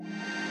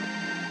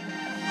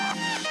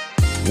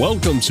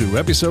Welcome to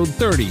episode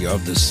 30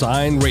 of the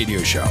Sign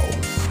Radio Show.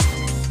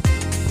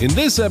 In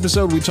this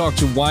episode, we talk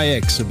to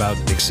YX about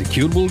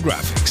executable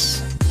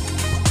graphics.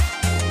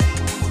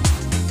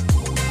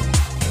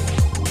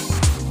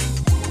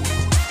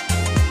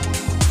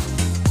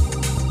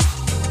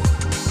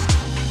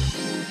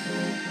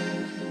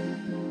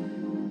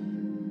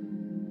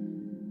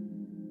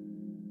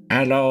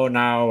 Hello,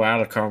 now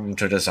welcome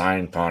to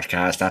Design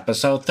Podcast,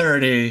 episode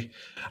 30.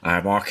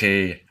 I'm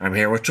Aki. I'm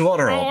here with two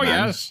other old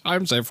men. Oh, yes,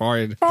 I'm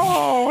Zephoid.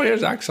 Oh,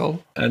 here's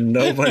Axel. And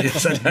nobody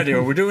said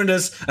anyway, we're doing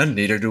this, and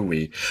neither do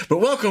we. But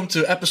welcome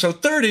to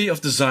episode 30 of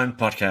Design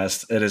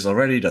Podcast. It is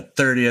already the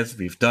 30th.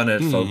 We've done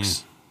it,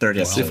 folks.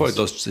 30th. Zephoid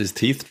lost his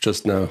teeth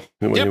just now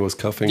when he was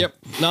coughing. Yep.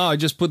 No, I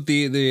just put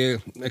the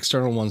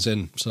external ones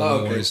in. So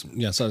no worries.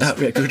 Yeah, so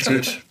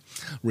Good.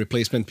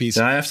 Replacement piece.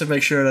 And I have to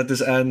make sure that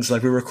this ends,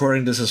 like we're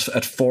recording this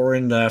at 4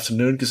 in the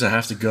afternoon because I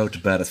have to go to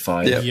bed at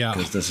 5. Yeah.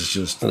 Because this is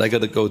just... And I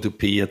gotta go to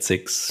pee at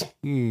 6. So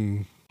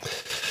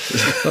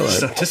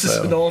this is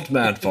an old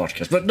man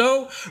podcast. But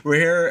no, we're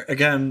here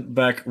again,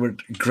 back with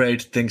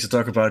great things to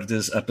talk about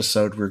this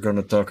episode. We're going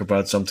to talk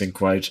about something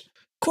quite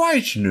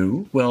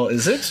new. Well,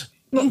 is it?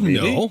 Not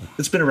really. No.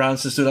 It's been around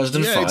since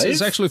 2005. Yeah,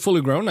 it's actually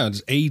fully grown now.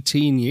 It's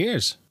 18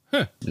 years.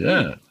 Huh.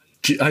 Yeah.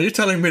 Are you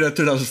telling me that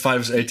 2005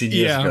 was 18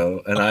 years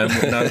ago, and I'm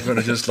now going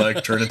to just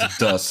like turn into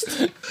dust?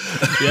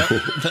 Yeah,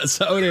 that's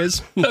how it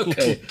is.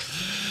 Okay.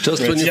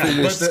 Just when you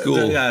finish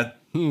school.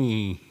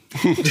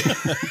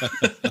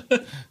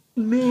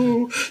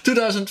 No.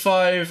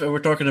 2005, and we're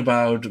talking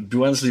about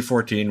Wednesday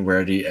 14,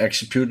 where the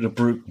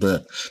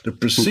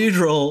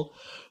procedural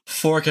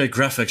 4K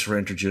graphics were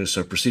introduced.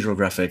 So procedural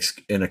graphics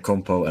in a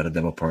compo at a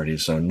demo party.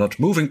 So not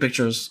moving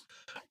pictures,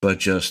 but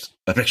just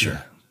a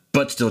picture,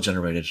 but still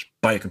generated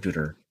by a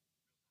computer.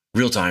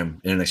 Real time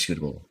in an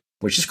executable,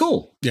 which is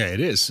cool. Yeah, it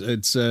is.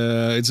 It's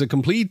a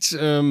complete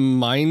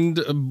mind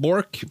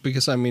bork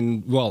because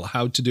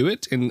how to do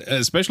it, and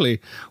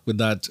especially with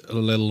that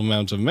little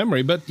amount of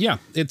memory. But yeah,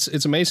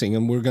 it's amazing,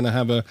 and we're gonna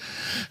have a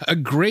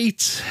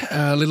great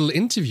little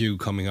interview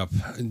coming up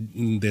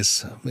in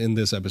this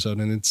episode,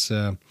 and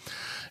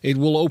it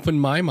will open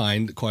my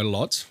mind quite a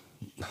lot.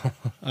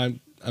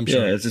 I'm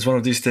sure. Yeah, it's one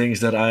of these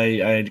things that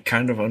I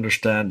kind of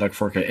understand, like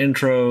 4K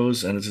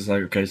intros, and it's just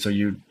like, okay, so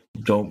you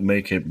don't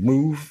make it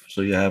move,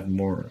 so you have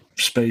more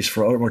space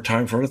for more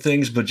time for other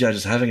things. But yeah,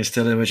 just having a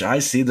still image, I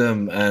see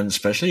them, and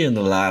especially in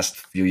the last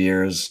few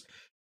years,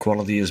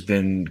 quality has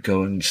been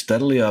going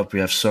steadily up.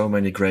 We have so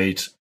many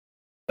great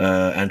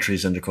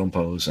entries in the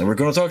compos, and we're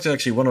going to talk to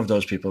actually one of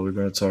those people. We're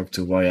going to talk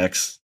to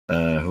YX,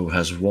 who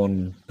has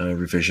won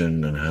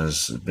revision and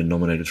has been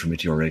nominated for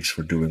Meteorix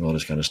for doing all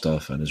this kind of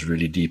stuff, and is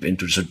really deep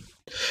into it. So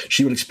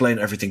she will explain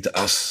everything to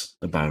us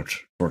about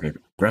 4K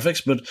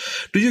graphics. But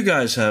do you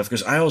guys have,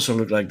 because I also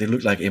look like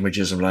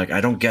images. I'm like,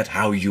 I don't get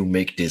how you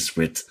make this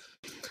with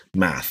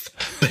math,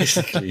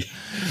 basically.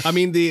 I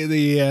mean,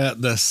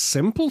 the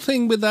simple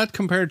thing with that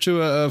compared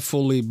to a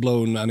fully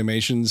blown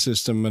animation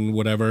system and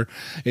whatever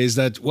is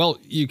that, well,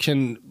 you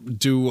can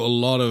do a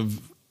lot of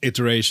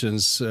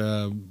iterations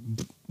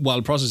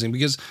while processing,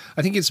 because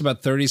I think it's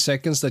about 30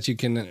 seconds that you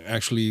can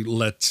actually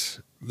let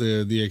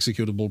the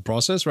executable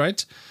process,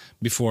 right,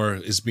 before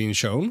it's being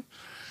shown.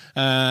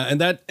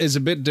 And that is a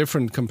bit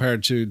different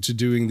compared to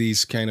doing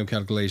these kind of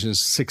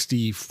calculations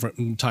 60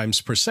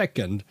 times per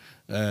second,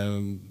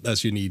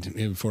 as you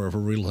need for a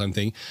real-time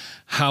thing.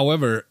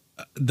 However,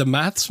 the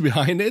maths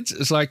behind it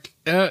is like,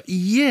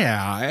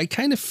 I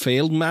kind of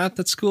failed math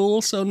at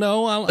school, so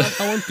no, I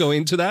won't go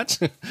into that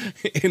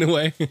in a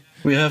way.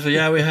 We had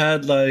IQ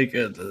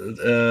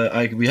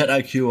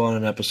on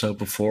an episode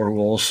before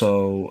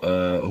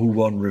who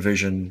won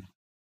revision.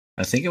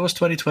 I think it was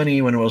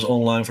 2020 when it was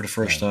online for the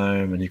first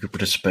time, and you could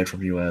participate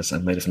from the US,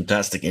 and made a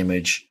fantastic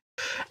image.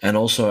 And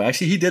also,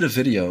 actually, he did a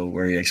video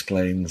where he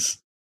explains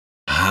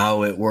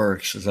how it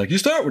works. It's like, you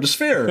start with a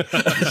sphere.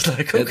 It's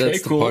like, okay,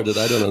 that's cool. The part that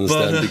I don't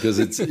understand, because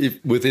it's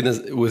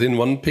within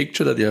one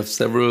picture that you have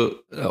several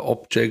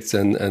objects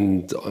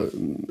and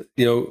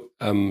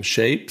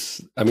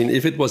shapes. I mean,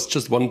 if it was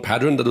just one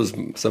pattern that was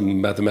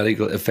some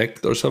mathematical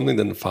effect or something,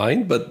 then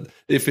fine. But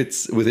if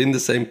it's within the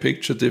same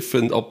picture,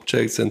 different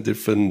objects and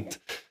different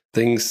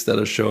things that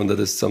are shown,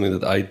 that is something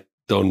that I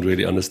don't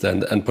really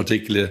understand, and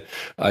particularly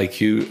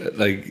IQ,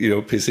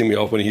 pissing me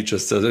off when he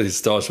just says he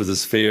starts with a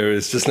sphere.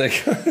 It's just like,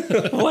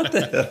 what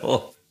the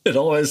hell? It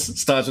always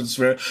starts with a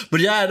sphere. But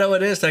yeah, no,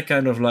 it is that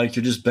kind of like,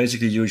 you just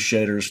basically use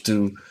shaders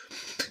to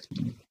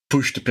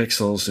push the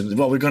pixels. And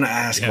well, we're going to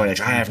ask YX.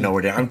 I have no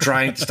idea. I'm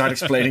trying to start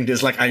explaining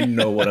this like I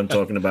know what I'm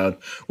talking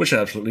about, which I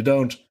absolutely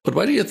don't. But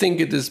why do you think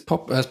it has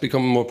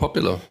become more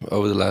popular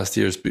over the last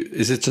years?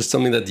 Is it just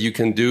something that you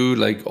can do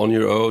like on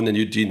your own, and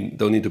you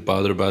don't need to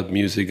bother about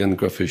music and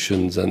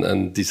graphics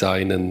and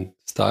design and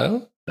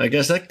style? I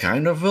guess that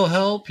kind of will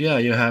help. Yeah,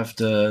 you have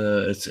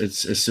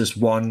it's just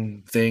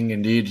one thing.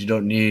 Indeed, you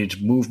don't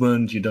need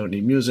movement. You don't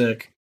need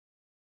music.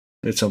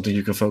 It's something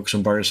you can focus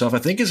on by yourself. I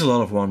think it's a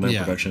lot of one-man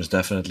productions,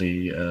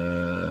 definitely.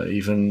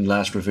 Even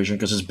last revision,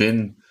 because it's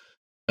been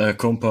a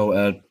compo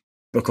at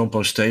a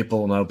compo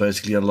staple now,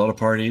 basically at a lot of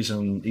parties,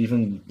 and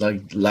even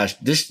like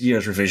this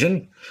year's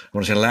revision. I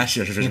want to say last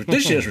year's revision, but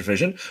this year's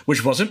revision,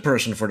 which was in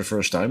person for the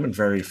first time and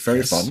very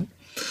fun.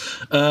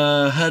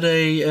 Had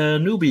a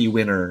newbie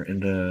winner in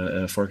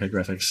the 4K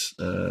graphics,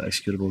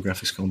 executable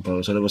graphics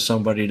compo. So there was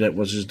somebody that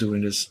was just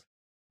doing this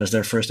as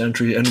their first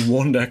entry and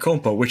won that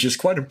compo, which is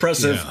quite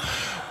impressive. Yeah.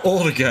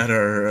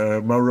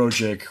 Altogether,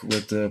 Marojic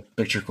with the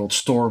picture called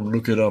Storm.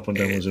 Look it up, and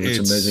it's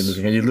amazing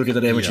looking. And you look at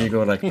that image and you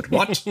go like,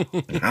 "What?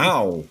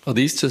 How?" Are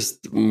these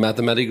just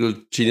mathematical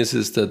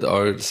geniuses that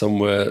are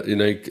somewhere,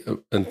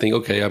 and think,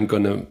 "Okay, I'm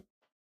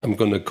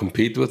gonna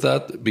compete with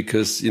that,"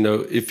 because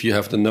if you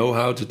have the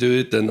know-how to do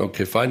it, then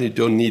okay, fine. You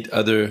don't need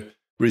other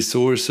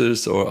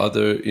resources or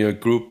other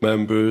group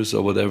members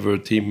or whatever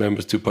team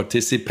members to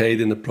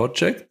participate in the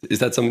project. Is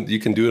that something you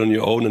can do it on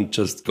your own and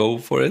just go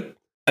for it?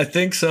 I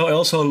think so. I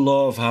also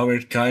love how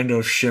it kind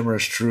of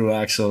shimmers through,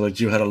 Axel, that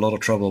you had a lot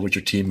of trouble with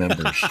your team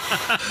members.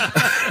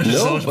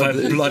 No, but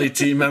bloody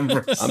team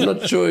members. I'm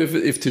not sure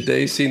if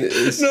today's scene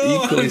is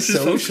equally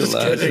social.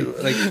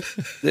 Like,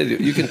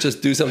 you can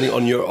just do something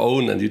on your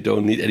own, and you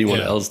don't need anyone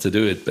else to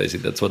do it.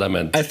 Basically, that's what I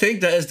meant. I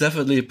think that is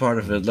definitely a part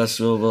of it.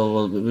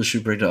 We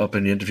should bring that up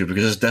in the interview,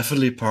 because it's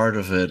definitely part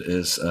of it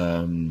is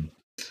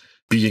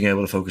being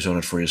able to focus on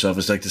it for yourself.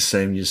 It's like the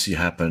same you see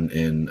happen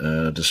in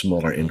the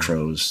smaller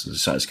intros, the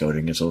size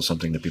coding. It's all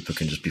something that people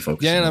can just be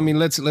focusing on. Yeah, and I mean,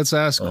 let's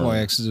ask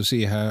YX to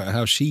see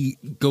how she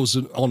goes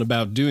on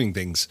about doing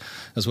things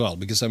as well.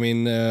 Because, I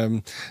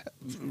mean,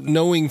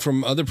 knowing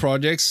from other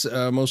projects,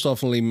 most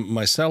often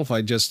myself,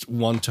 I just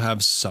want to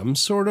have some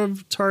sort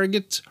of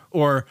target.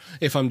 Or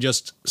if I'm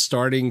just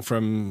starting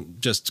from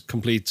just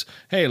complete,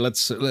 hey,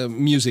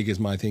 music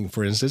is my thing,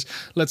 for instance.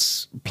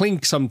 Let's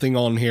plink something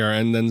on here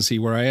and then see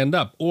where I end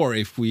up. Or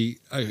if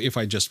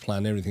I just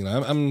plan everything,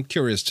 I'm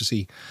curious to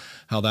see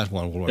how that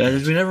one will work. Yeah,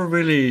 we never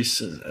really.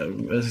 Just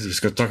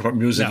going to talk about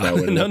music now.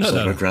 No,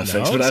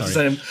 graphics. But at the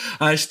same,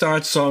 I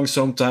start songs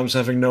sometimes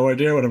having no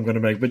idea what I'm going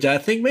to make. But yeah, I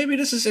think maybe I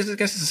guess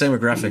it's the same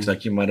with graphics.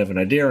 Like you might have an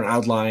idea, an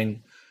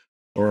outline,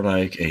 or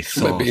like a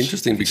thought. It might be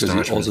interesting because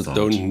you also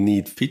don't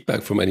need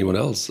feedback from anyone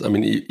else. I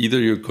mean, either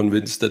you're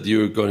convinced that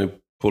you're going to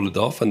pull it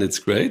off and it's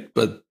great,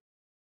 but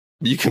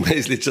you can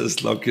basically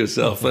just lock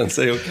yourself and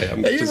say, okay,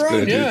 I'm just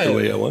going to do it the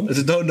way I want.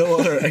 There's no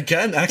other.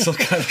 Again, Axel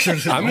kind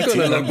of I'm going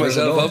to lock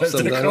myself up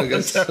sometime, I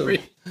guess.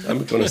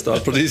 I'm going to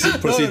start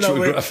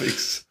procedural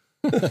graphics.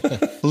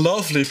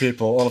 Lovely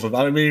people, all of them.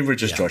 I mean, we're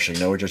just joshing.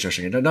 No, we're just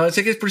joshing. No, I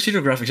think it's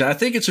procedural graphics. I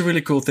think it's a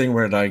really cool thing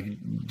where like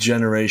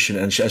generation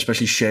and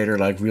especially shader,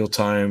 like real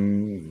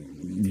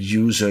time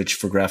usage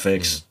for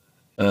graphics.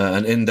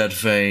 And in that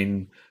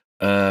vein,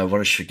 I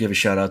want to give a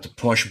shout out to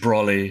Posh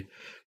Brawley,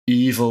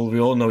 Evil.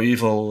 We all know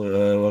Evil,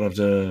 one of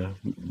the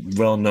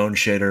well-known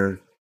shader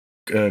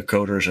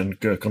coders and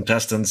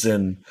contestants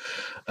in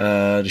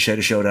the Shader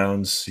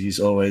Showdowns. He's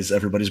always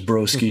everybody's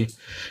broski.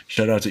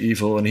 Shout out to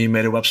Evil. And he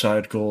made a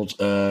website called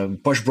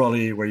Posh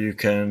Brawley, where you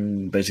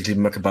can basically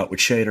muck about with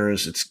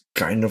shaders. It's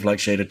kind of like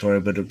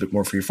Shader but a bit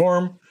more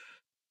freeform.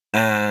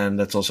 And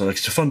that's also like,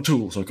 it's a fun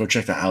tool. So go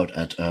check that out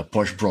at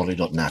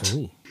poshbrawley.net.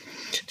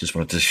 Just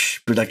wanted to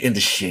be like in the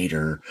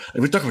shader.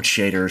 We talk about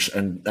shaders,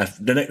 and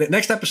the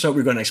next episode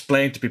we're going to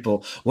explain to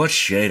people what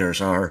shaders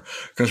are,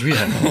 because we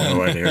have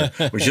no idea.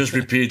 We just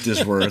repeat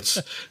these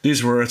words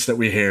that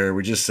we hear.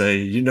 We just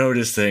say,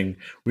 this thing,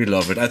 we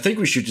love it. I think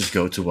we should just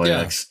go to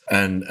YX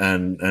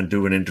and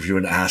do an interview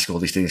and ask all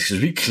these things,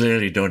 because we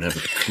clearly don't have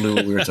a clue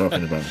what we're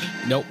talking about.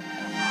 Nope.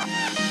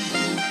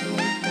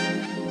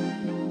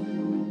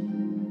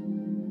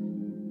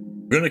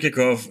 We're going to kick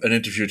off an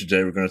interview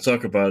today. We're going to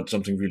talk about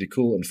something really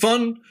cool and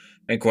fun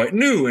and quite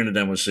new in the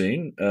demo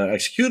scene,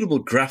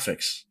 executable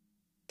graphics.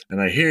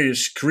 And I hear you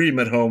scream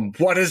at home,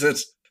 what is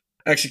it?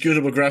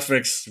 Executable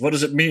graphics, what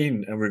does it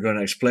mean? And we're going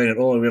to explain it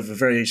all. We have a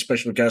very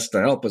special guest to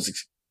help us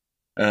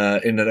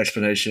in that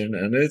explanation,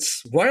 and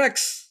it's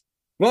YX.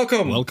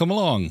 Welcome. Welcome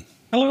along.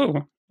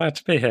 Hello. Glad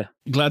to be here.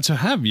 Glad to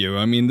have you.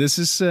 I mean, this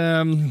is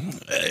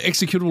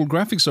executable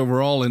graphics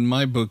overall in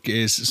my book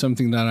is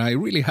something that I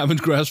really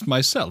haven't grasped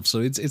myself. So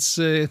it's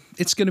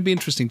going to be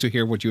interesting to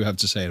hear what you have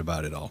to say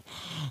about it all.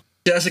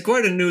 Yeah, it's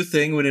quite a new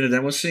thing within the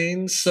demo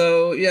scene.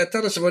 So yeah,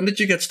 tell us, when did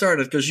you get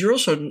started? Because you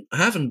also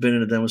haven't been in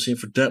the demo scene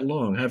for that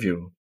long, have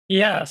you?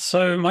 Yeah,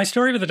 so my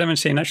story with the demo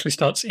scene actually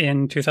starts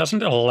in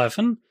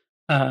 2011.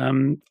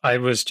 I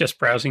was just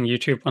browsing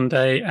YouTube one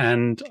day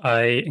and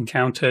I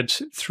encountered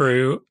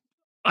through,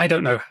 I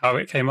don't know how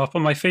it came up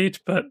on my feed,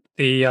 but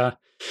the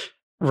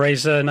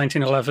Razer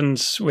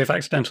 1911's We've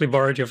Accidentally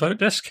Borrowed Your Vote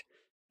disc.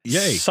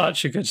 Yay.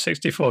 Such a good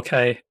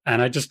 64K,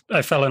 and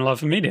I fell in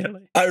love immediately.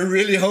 I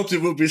really hoped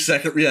it would be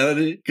Second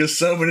Reality, because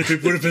so many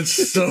people would have been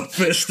so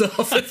pissed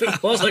off if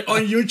it was like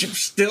on YouTube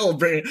still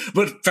bringing,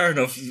 but fair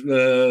enough.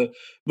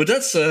 But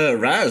that's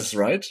Raz,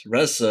 right?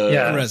 Raz.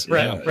 Raz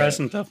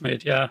and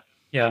Dovemade,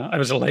 yeah. I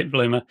was a late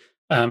bloomer.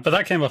 But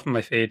that came up on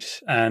my feed,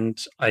 and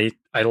I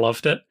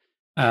loved it.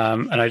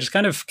 And I just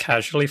kind of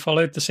casually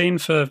followed the scene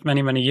for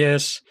many, many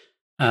years.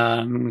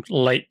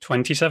 Late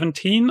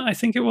 2017, I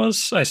think it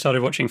was, I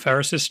started watching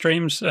Ferris's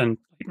streams and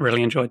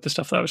really enjoyed the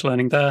stuff that I was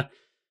learning there.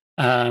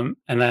 And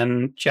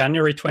then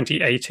January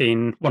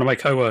 2018, one of my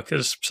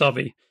coworkers,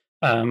 Sabi,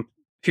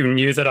 who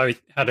knew that I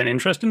had an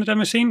interest in the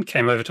demo scene,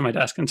 came over to my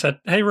desk and said,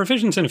 "Hey,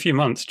 revision's in a few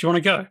months. Do you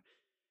want to go?"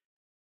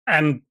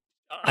 And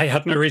I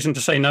had no reason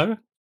to say no.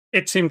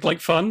 It seemed like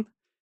fun.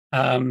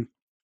 And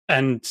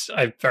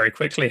I very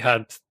quickly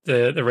had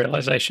the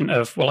realization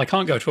of, well, I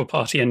can't go to a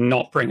party and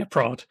not bring a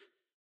prod,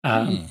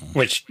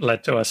 which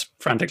led to us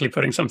frantically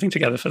putting something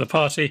together for the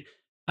party.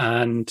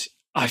 And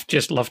I've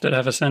just loved it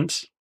ever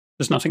since.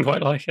 There's nothing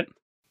quite like it.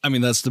 I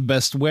mean, that's the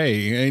best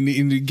way. And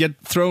you get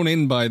thrown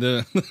in by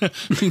the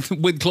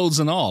with clothes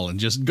and all, and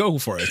just go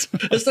for it.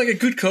 It's like a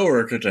good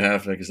coworker to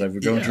have. Like, it's like we're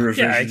going to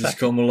revision, exactly. Just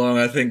come along.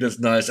 I think that's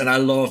nice, and I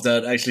love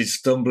that. Actually,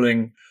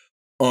 stumbling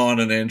on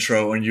an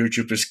intro on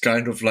YouTube is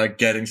kind of like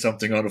getting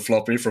something on a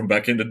floppy from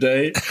back in the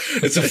day.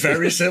 It's a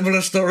very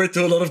similar story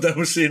to a lot of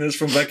demo scenes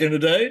from back in the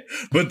day,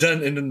 but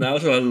then in the now.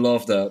 So I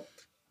love that.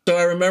 So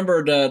I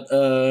remember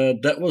that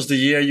that was the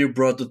year you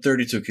brought the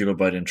 32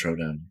 kilobyte intro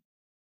down.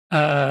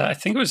 I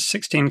think it was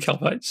 16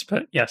 kilobytes,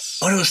 but yes.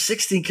 Oh, it was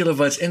 16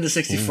 kilobytes in the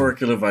 64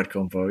 kilobyte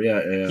compo.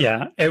 Yeah.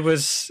 Yeah, it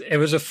was a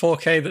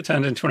 4K that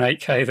turned into an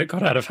 8K that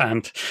got out of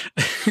hand.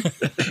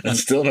 And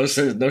still no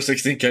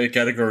 16K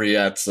category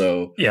yet.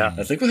 So yeah,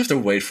 I think we'll have to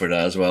wait for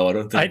that as well. I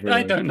don't think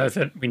I don't know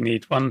that we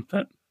need one,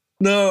 but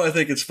no, I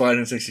think it's fine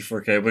in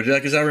 64K. But yeah,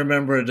 because I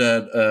remember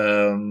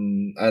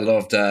that I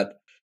love that.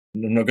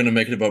 I'm not going to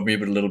make it about me,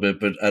 but a little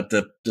bit. But at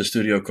the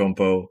studio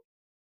compo.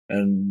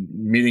 And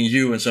meeting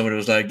you and somebody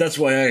was like, "That's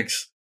why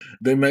X."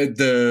 They made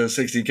the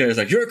 16K. It's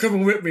like, "You're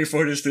coming with me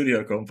for the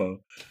studio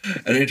compo,"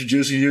 and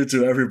introducing you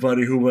to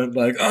everybody who went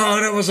like,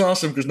 "Oh, that was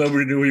awesome," because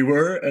nobody knew who you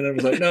were. And I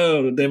was like,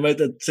 "No, they made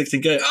that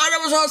 16K. Oh,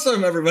 that was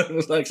awesome!" Everybody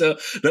was like, "So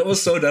that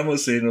was so demo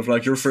scene of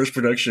like your first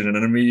production," and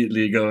then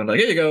immediately going like,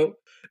 "Here you go.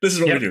 This is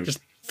what we do." Just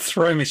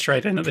throw me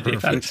straight in at the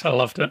deep end. I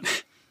loved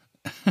it.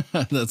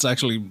 That's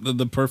actually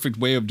the perfect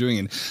way of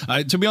doing it.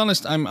 To be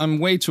honest, I'm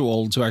way too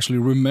old to actually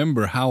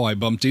remember how I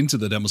bumped into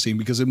the demo scene,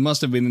 because it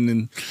must have been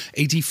in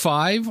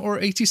 85 or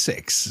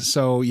 86.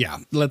 So yeah,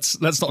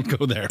 let's not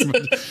go there.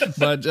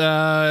 But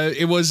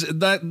it was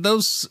that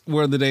those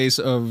were the days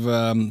of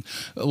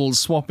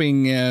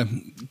swapping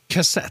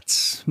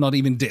cassettes, not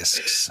even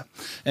discs,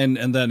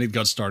 and then it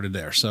got started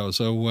there.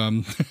 So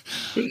well,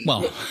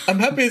 I'm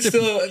happy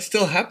it's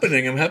still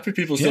happening. I'm happy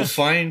people still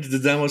find the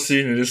demo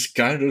scene in this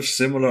kind of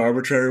similar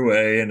arbitrary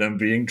way, and then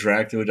being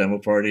dragged to a demo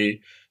party,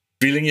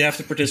 feeling you have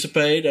to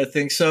participate. I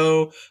think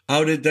so.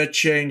 How did that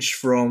change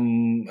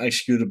from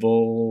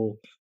executable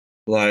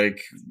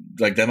like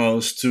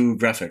demos to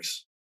graphics?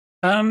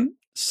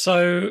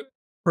 So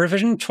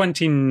revision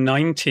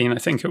 2019, I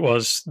think it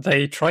was,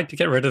 they tried to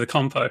get rid of the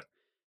compo.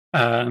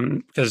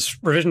 Because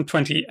revision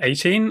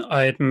 2018,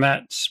 I had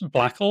met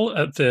Blackle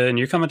at the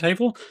newcomer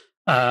table,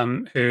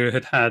 who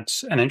had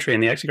an entry in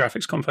the Executable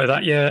Graphics compo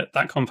that year.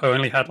 That compo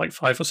only had like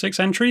 5 or 6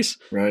 entries.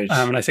 Right.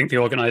 And I think the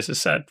organizers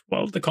said,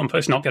 well, the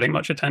compo's not getting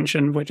much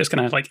attention. We're just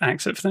going to like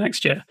axe it for the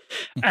next year.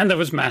 And there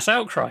was mass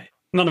outcry.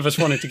 None of us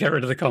wanted to get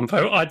rid of the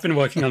compo. I'd been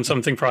working on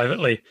something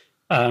privately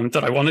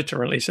that I wanted to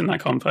release in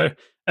that compo.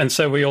 And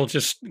so we all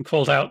just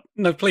called out,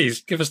 "No,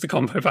 please give us the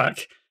compo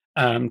back."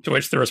 To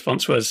which the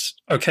response was,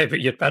 "Okay,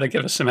 but you'd better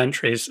give us some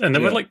entries." And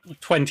there were like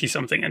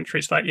 20-something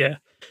entries that year.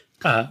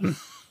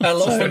 I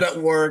love how that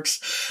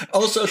works.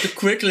 Also, to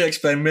quickly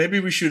explain, maybe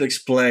we should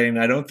explain,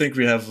 I don't think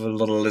we have a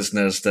lot of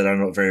listeners that are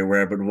not very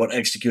aware, but what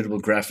executable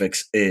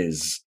graphics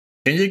is.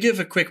 Can you give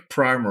a quick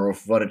primer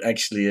of what it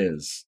actually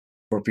is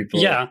for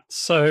people? Yeah,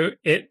 so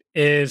it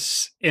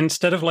is,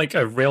 instead of like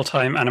a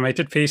real-time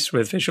animated piece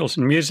with visuals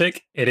and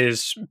music, it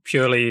is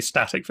purely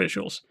static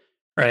visuals,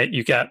 right?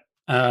 You get,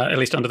 at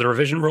least under the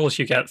revision rules,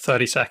 you get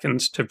 30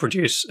 seconds to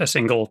produce a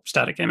single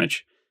static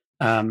image.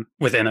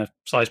 Within a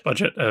size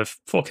budget of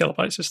 4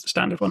 kilobytes is the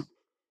standard one.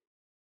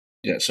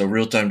 Yeah, so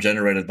real-time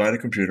generated by the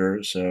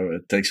computer, so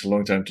it takes a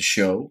long time to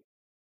show.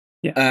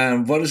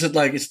 Yeah. What is it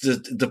like? It's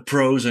the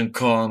pros and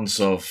cons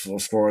of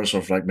course,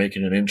 of like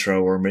making an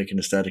intro or making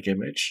a static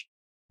image.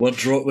 What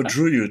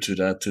drew you to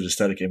the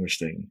static image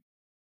thing?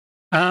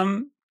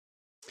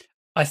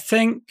 I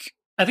think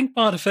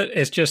part of it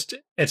is just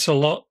it's a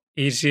lot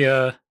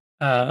easier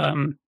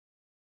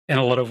in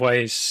a lot of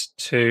ways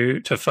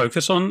to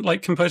focus on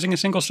like composing a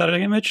single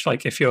static image.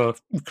 Like if you're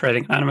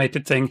creating an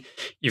animated thing,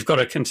 you've got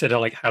to consider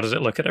like how does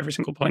it look at every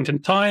single point in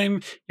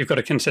time? You've got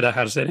to consider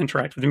how does it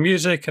interact with the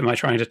music? Am I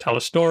trying to tell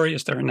a story?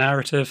 Is there a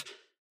narrative?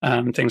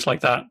 Things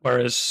like that.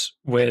 Whereas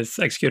with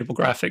executable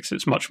graphics,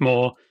 it's much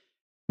more,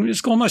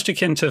 it's almost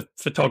akin to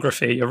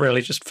photography. You're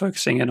really just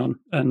focusing in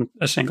on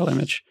a single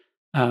image.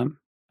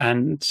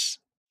 And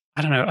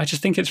I don't know, I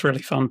just think it's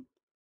really fun.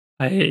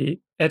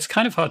 It's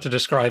kind of hard to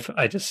describe.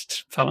 I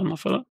just fell in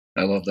love with it.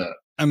 I love that.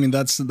 I mean,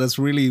 that's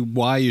really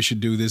why you should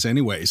do this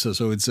anyway.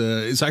 So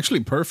it's actually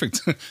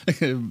perfect,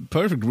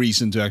 perfect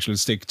reason to actually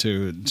stick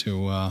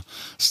to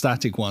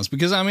static ones,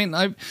 because I mean,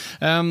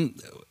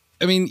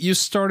 you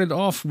started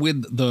off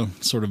with the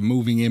sort of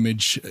moving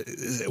image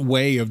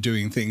way of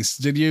doing things.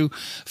 Did you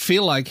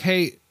feel like,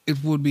 hey,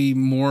 it would be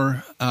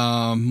more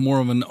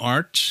of an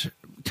art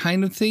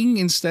kind of thing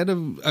instead of,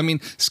 I mean,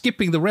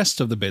 skipping the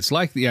rest of the bits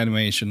like the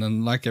animation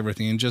and like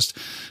everything and just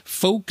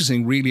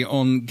focusing really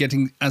on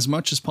getting as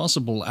much as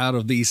possible out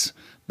of these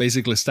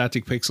basically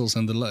static pixels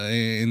and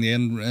in the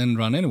end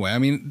run anyway. I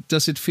mean,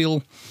 does it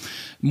feel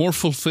more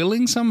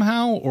fulfilling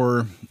somehow,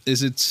 or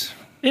is it...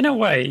 In a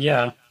way,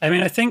 yeah. I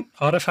mean, I think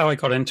part of how I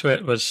got into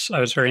it was I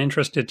was very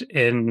interested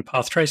in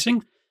path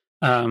tracing,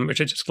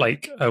 which is just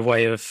like a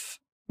way of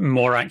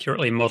more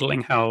accurately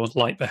modeling how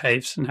light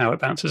behaves and how it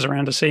bounces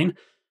around a scene.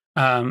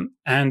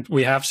 And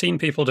we have seen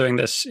people doing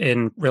this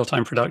in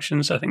real-time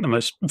productions. I think the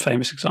most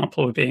famous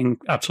example being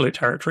Absolute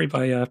Territory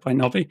by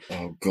Nobby.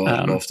 Oh God,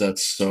 I love that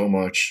so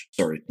much.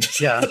 Sorry.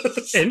 Yeah.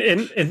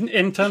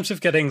 In terms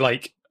of getting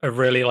like a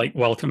really like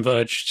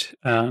well-converged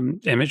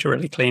image, a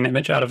really clean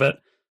image out of it,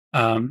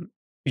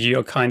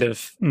 you're kind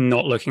of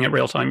not looking at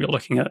real time. You're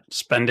looking at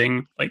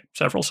spending like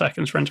several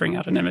seconds rendering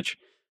out an image.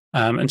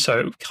 And so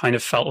it kind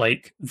of felt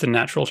like the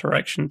natural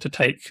direction to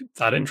take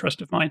that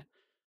interest of mine.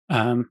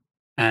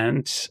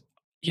 And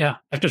yeah,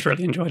 I've just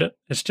really enjoyed it.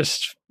 It's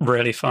just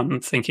really fun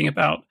thinking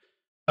about,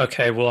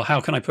 okay, well, how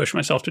can I push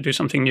myself to do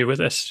something new with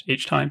this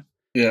each time?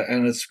 Yeah,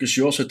 and it's because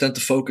you also tend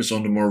to focus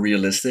on the more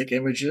realistic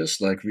images,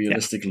 like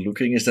realistic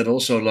looking. Is that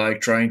also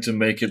like trying to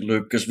make it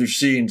look, because we've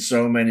seen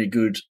so many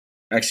good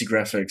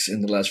graphics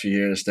in the last few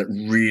years that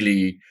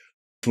really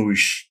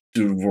push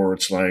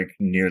towards like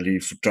nearly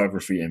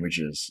photography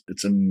images.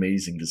 It's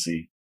amazing to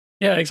see.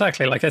 Yeah,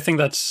 exactly. Like I think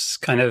that's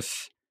kind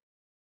of,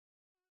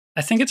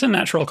 I think it's a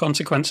natural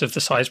consequence of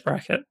the size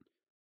bracket,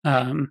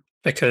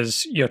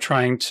 because you're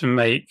trying to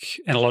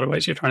make, in a lot of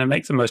ways, you're trying to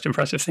make the most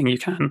impressive thing you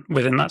can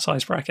within that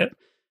size bracket.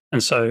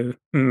 And so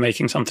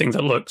making something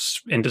that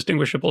looks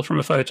indistinguishable from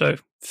a photo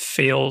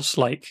feels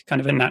like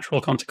kind of a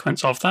natural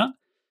consequence of that.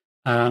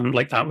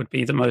 Like that would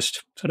be the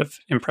most sort of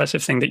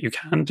impressive thing that you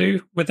can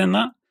do within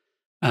that.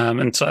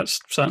 And so that's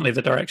certainly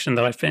the direction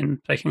that I've been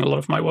taking a lot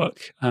of my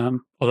work.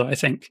 Although I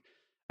think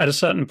at a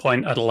certain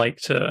point, I'd like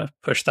to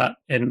push that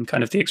in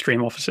kind of the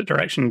extreme opposite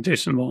direction and do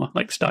some more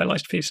like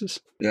stylized pieces.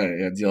 Yeah,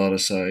 the other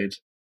side.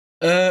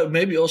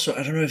 Maybe also,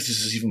 I don't know if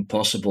this is even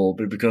possible,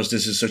 but because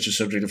this is such a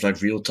subject of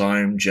like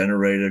real-time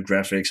generated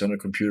graphics on a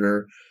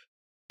computer,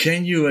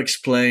 can you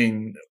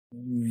explain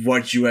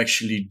what you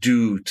actually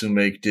do to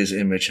make this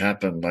image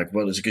happen? Like,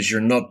 what is it? Because you're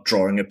not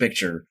drawing a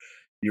picture,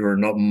 you're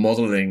not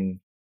modeling,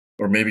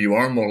 or maybe you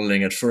are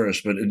modeling at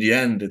first, but in the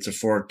end, it's a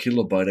 4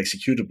 kilobyte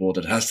executable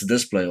that has to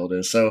display all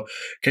this. So,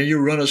 can you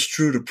run us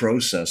through the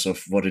process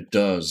of what it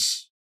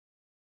does?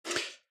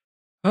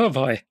 Oh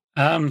boy.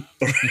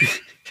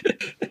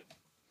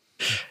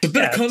 The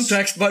bit of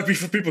context might be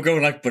for people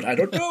going like, but I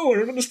don't know, I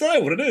don't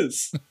understand what it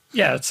is.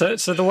 Yeah, so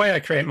the way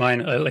I create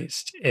mine, at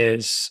least,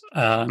 is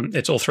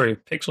it's all through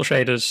pixel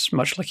shaders,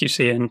 much like you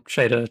see in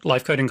shader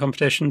live coding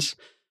competitions.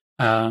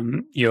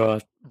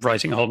 You're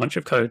writing a whole bunch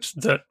of code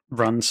that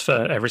runs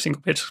for every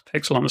single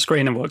pixel on the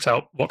screen and works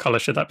out what color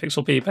should that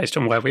pixel be based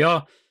on where we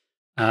are.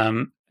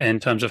 In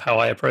terms of how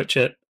I approach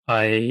it,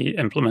 I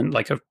implement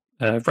like a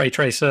ray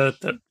tracer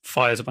that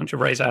fires a bunch of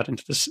rays out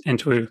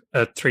into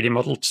a 3D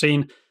modeled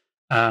scene.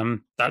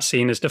 That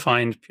scene is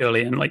defined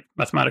purely in like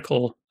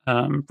mathematical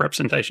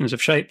representations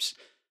of shapes.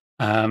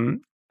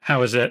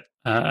 How is it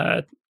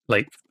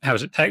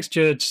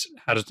textured?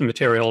 How does the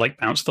material like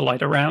bounce the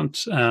light around?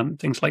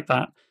 Things like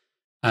that.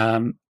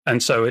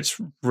 And so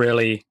it's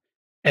really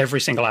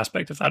every single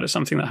aspect of that is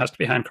something that has to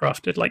be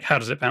handcrafted. Like, how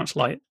does it bounce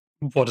light?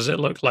 What does it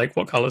look like?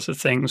 What colors of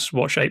things?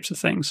 What shapes of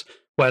things?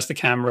 Where's the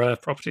camera?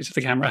 Properties of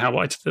the camera? How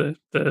wide's the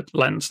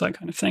lens? That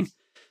kind of thing.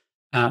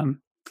 And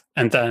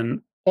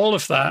then all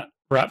of that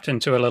wrapped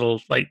into a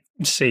little like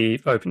C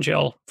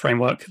OpenGL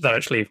framework that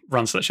actually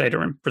runs that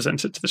shader and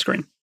presents it to the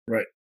screen.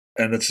 Right.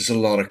 And it's just a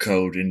lot of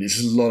code and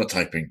it's a lot of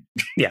typing.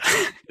 Yeah.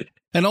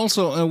 And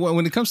also,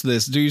 when it comes to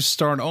this, do you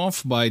start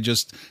off by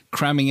just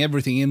cramming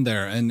everything in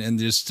there and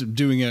just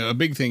doing a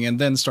big thing and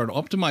then start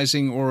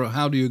optimizing, or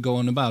how do you go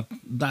on about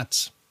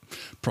that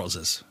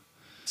process?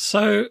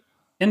 So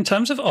in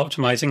terms of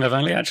optimizing, I've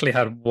only actually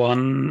had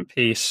one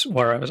piece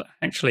where I was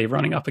actually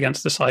running up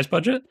against the size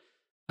budget.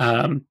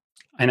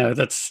 I know,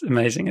 that's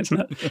amazing, isn't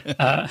it?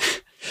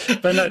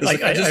 But no,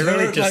 like I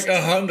really just like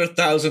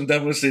 100,000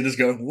 demonstrators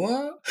going,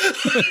 what?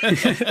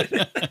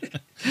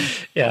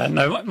 Yeah,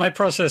 no, my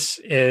process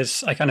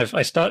is I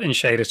start in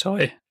Shader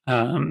Toy,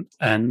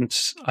 and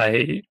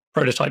I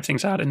prototype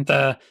things out in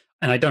there,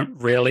 and I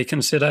don't really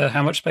consider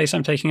how much space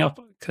I'm taking up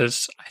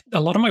because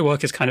a lot of my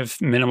work is kind of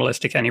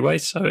minimalistic anyway,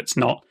 so it's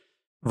not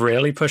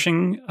really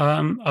pushing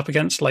up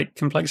against like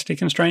complexity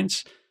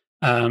constraints.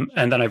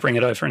 And then I bring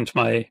it over into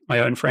my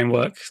own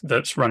framework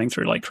that's running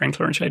through like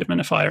Crinkler and Shader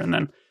Minifier, and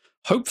then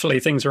hopefully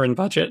things are in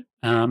budget.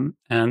 And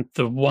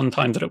the one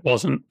time that it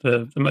wasn't,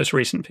 the most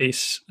recent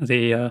piece,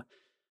 the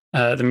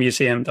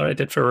museum that I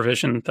did for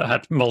revision that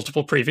had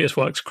multiple previous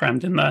works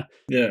crammed in there.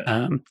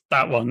 Yeah.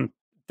 That one,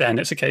 then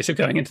it's a case of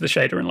going into the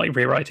shader and like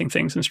rewriting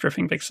things and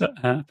stripping bits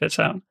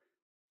out.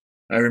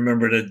 I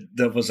remember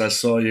that was I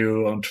saw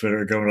you on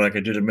Twitter going like I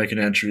didn't make an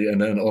entry,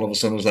 and then all of a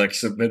sudden it was like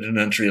submit an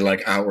entry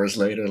like hours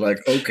later. Like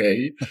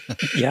okay,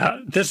 Yeah,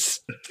 this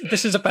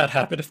is a bad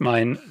habit of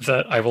mine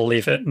that I will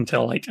leave it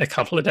until like a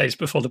couple of days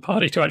before the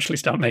party to actually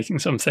start making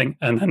something,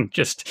 and then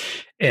just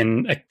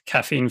in a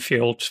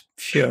caffeine-fueled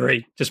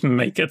fury, just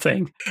make a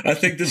thing. I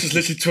think this is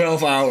literally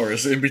 12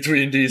 hours in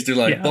between these to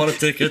like bought a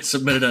ticket,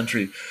 submit an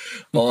entry.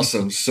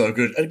 Awesome, so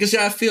good. Because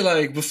I feel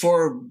like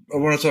before I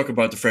want to talk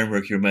about the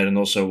framework you made and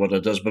also what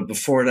it does, but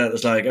before that,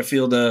 it's like I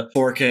feel the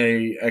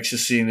 4K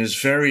access scene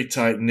is very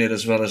tight knit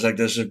as well as like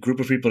there's a group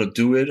of people that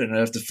do it, and I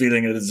have the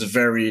feeling that it's a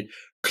very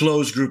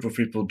close group of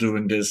people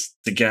doing this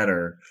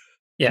together.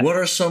 Yeah. What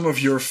are some of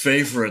your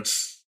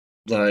favorites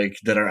like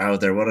that are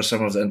out there? What are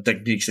some of the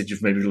techniques that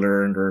you've maybe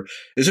learned, or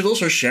is it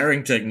also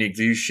sharing technique?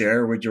 Do you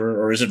share with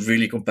or is it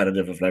really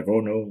competitive of like,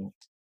 oh no?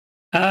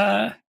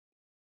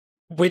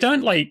 We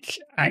don't like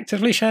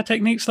actively share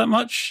techniques that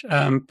much,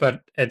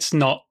 but it's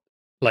not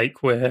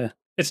like we're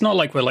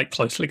like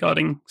closely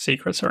guarding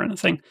secrets or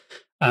anything.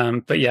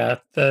 But yeah,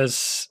 there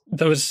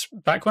was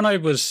back when I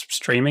was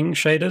streaming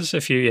shaders a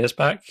few years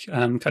back,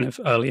 kind of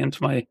early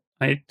into my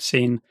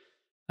scene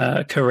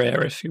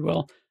career, if you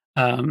will.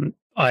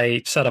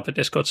 I set up a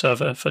Discord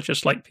server for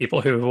just like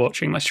people who were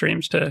watching my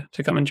streams to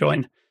come and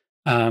join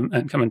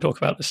and come and talk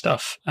about this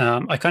stuff.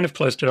 I kind of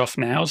closed it off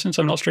now since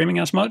I'm not streaming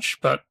as much,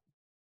 but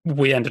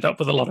we ended up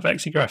with a lot of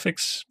Executable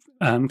Graphics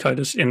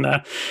coders in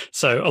there.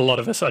 So a lot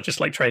of us are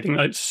just like trading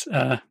notes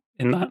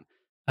in that.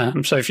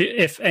 So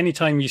if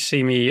anytime you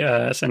see me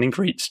sending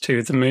greets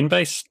to the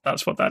Moonbase,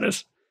 that's what that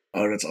is.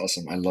 Oh, that's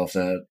awesome. I love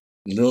that.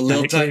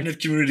 Little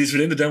tight-knit communities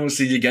within the demo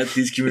scene, you get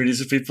these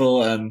communities of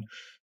people. And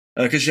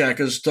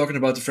because talking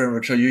about the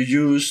framework, so you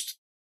used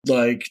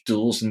like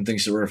tools and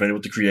things that were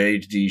available to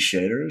create these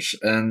shaders.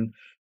 And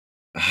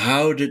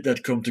how did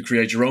that come to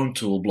create your own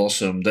tool,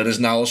 Blossom, that has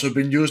now also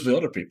been used by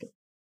other people?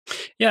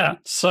 Yeah,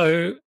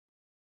 so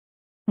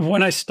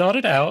when I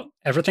started out,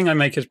 everything I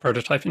make is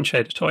prototype in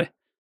ShaderToy.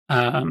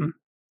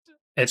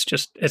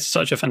 It's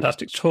such a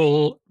fantastic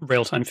tool,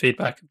 real-time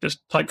feedback.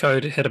 Just type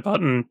code, hit a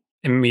button,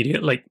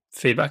 immediate like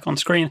feedback on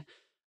screen.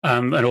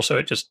 And also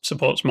it just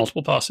supports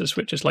multiple passes,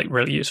 which is like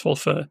really useful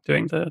for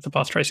doing the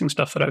path tracing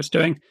stuff that I was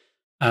doing.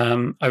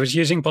 I was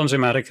using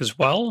Bonzomatic as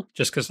well,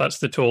 just because that's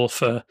the tool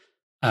for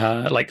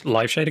like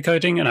live shader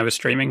coding, and I was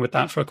streaming with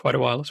that for quite a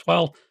while as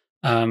well.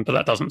 But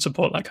that doesn't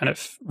support that kind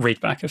of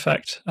readback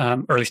effect,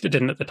 or at least it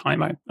didn't at the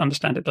time. I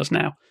understand it does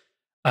now.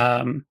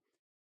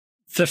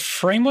 The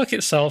framework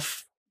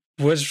itself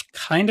was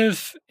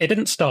it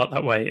didn't start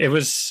that way. It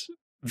was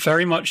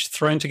very much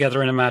thrown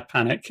together in a mad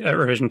panic at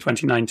Revision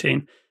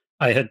 2019.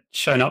 I had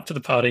shown up to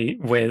the party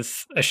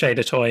with a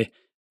shader toy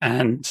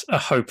and a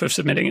hope of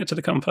submitting it to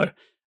the compo.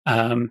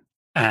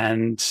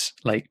 And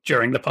like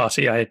during the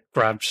party, I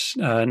grabbed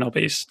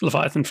Nobby's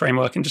Leviathan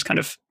framework and just kind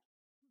of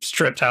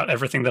stripped out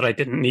everything that I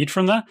didn't need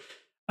from there,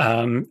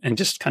 and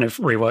just kind of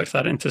reworked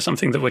that into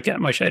something that would get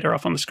my shader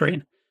up on the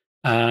screen.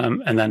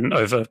 And then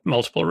over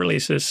multiple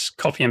releases,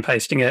 copy and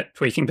pasting it,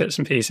 tweaking bits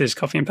and pieces,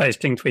 copy and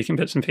pasting, tweaking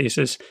bits and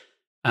pieces.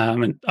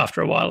 And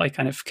after a while, I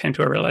kind of came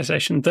to a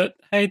realization that,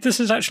 hey, this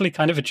is actually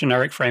kind of a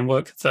generic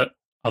framework that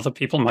other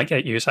people might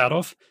get use out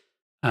of.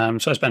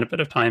 So I spent a bit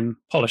of time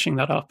polishing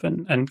that up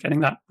and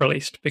getting that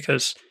released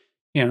because,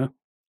 I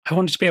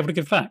wanted to be able to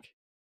give back.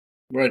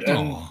 Right.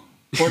 And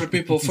for the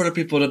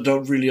people that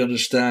don't really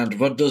understand,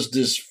 what does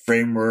this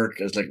framework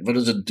what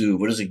does it do?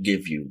 What does it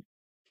give you?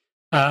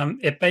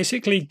 It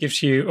basically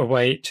gives you a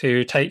way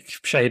to take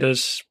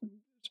shaders,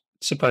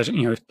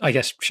 I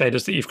guess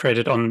shaders that you've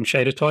created on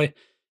ShaderToy,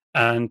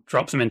 and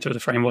drop them into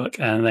the framework,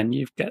 and then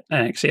you get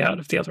an XE out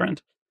of the other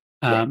end.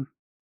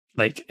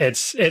 Like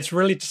it's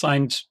really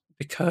designed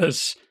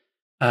because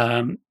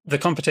the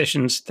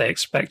competitions, they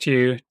expect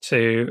you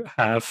to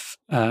have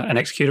an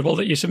executable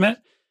that you submit,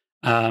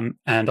 and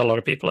a lot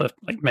of people are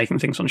like making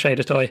things on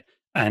ShaderToy,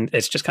 and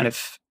it's just kind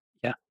of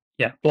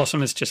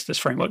Blossom is just this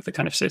framework that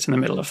kind of sits in the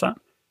middle of that.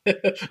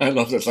 I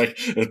love that. Like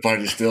the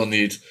party still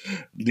need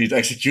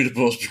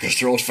executables because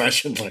they're old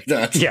fashioned like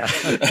that. Yeah.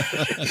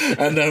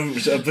 And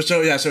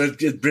so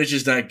it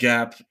bridges that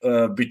gap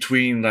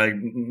between like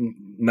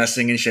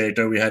messing in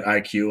shader. We had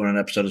IQ on an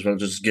episode as well,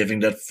 just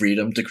giving that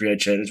freedom to create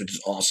shaders, which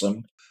is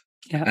awesome.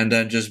 Yeah. And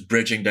then just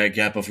bridging that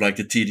gap of like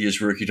the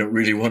tedious work you don't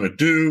really want to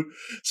do.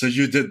 So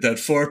you did that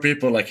for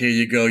people. Like, here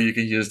you go. You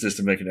can use this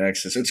to make an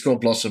access. It's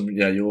called Blossom.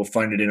 Yeah, you will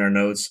find it in our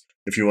notes.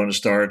 If you want to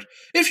start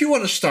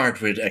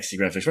with XD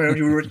graphics,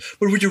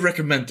 what would you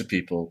recommend to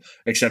people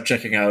except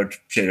checking out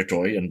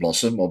ShaderToy and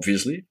Blossom,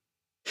 obviously?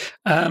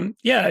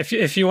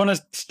 If you want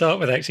to start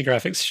with XD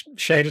graphics,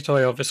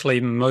 ShaderToy, obviously,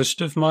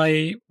 most of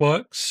my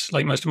works,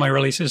 like most of my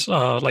releases,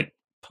 are like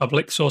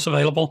public source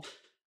available.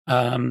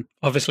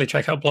 Obviously,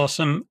 check out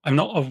Blossom. I'm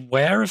not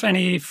aware of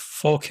any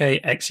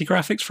 4K XD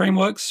graphics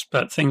frameworks,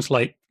 but things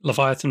like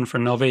Leviathan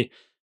from Novi.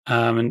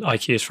 And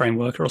IQ's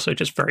framework are also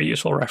just very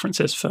useful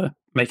references for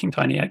making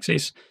tiny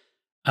XEs.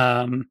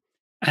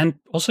 And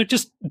also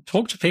just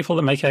talk to people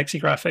that make XE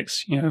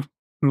graphics.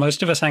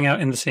 Most of us hang out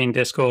in the scene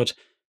Discord.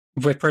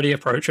 we're pretty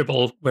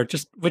approachable. We're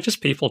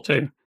just people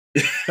too.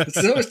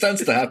 It always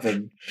tends to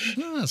happen.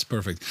 Oh, that's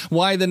perfect.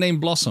 Why the name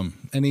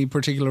Blossom? Any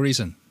particular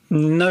reason?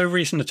 No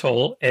reason at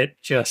all.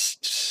 It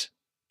just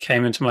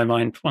came into my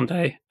mind one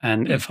day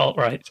and it felt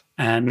right.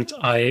 And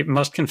I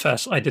must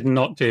confess, I did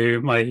not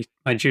do my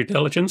due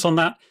diligence on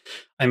that.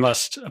 I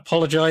must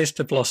apologize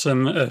to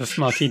Blossom of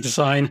Marquee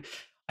Design.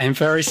 I am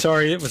very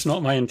sorry. It was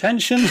not my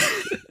intention.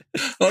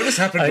 Oh, this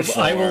happened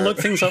before. I will look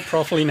things up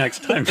properly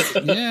next time.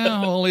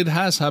 Yeah, well, it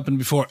has happened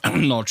before.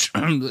 Notch,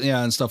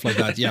 yeah, and stuff like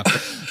that. Yeah.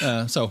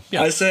 So,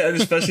 yeah. I say an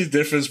especially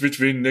difference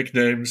between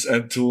nicknames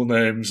and tool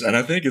names, and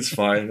I think it's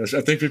fine.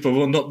 I think people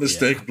will not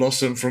mistake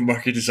Blossom from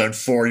Marquee Design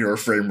for your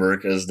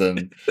framework, as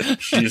then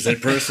she is a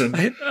person.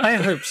 I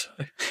hope so.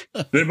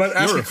 They might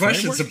ask you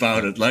questions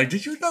about it, like,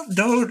 did you not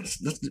know?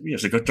 You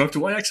have to go talk to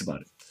YX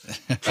about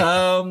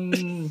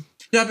it.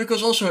 Yeah,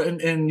 because also,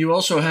 and you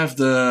also have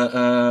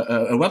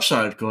a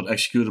website called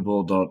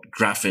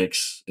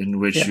Executable.graphics, in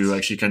which you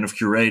actually kind of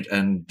curate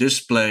and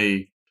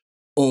display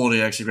all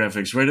the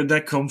Execgraphics. Where did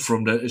that come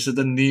from? Is it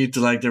the need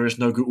to, like, there is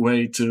no good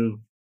way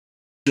to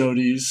show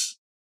these?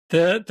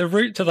 The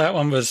route to that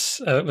one was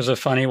a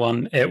funny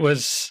one. I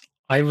was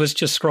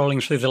just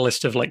scrolling through the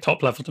list of like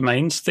top level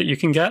domains that you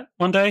can get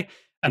one day,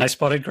 and I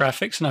spotted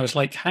graphics, and I was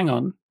like, hang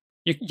on,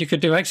 you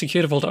could do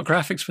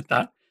Executable.graphics with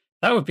that.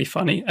 That would be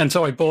funny. And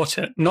so I bought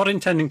it, not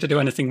intending to do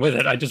anything with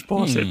it. I just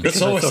bought it.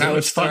 That's always how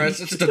it starts.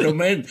 It's the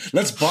domain.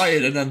 Let's buy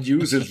it and then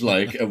use it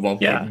like at one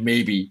point,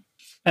 maybe.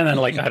 And then,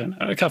 like, I don't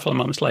know, a couple of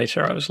months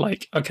later, I was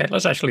like, okay,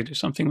 let's actually do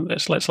something with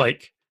this. Let's,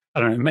 like, I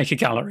don't know, make a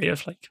gallery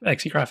of like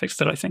Execgraphics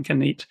that I think are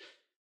neat.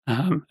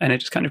 And it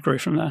just kind of grew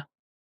from there.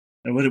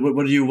 And what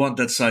do you want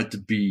that site to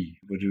be?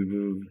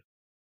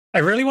 I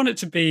really want it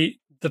to be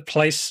the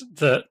place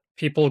that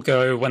people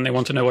go when they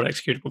want to know what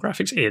Executable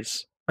Graphics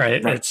is.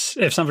 Right. It's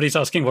if somebody's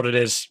asking what it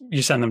is,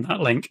 you send them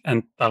that link,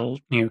 and that'll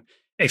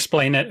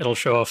explain it. It'll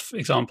show off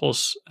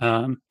examples.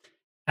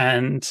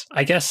 And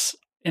I guess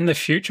in the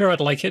future, I'd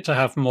like it to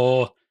have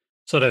more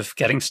sort of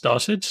getting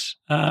started.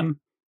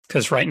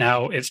 Because right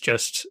now it's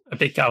just a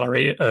big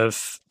gallery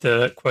of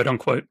the quote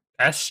unquote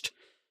best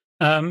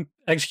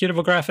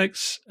executable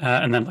graphics,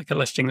 and then like a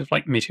listing of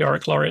like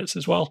meteoric laureates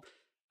as well,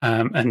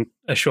 and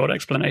a short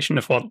explanation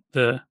of what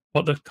the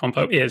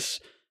compo is.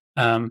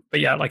 But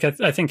yeah, like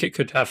I think it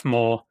could have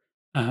more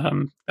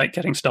like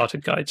getting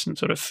started guides and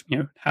sort of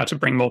how to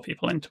bring more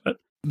people into it.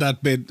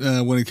 That bit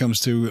when it comes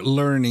to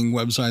learning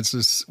websites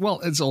is, well,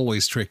 it's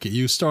always tricky.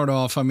 You start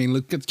off, I mean,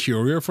 look at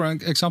Courier, for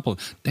example.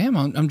 Damn,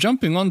 I'm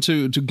jumping on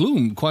to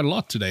Gloom quite a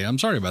lot today. I'm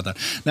sorry about that.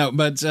 Now,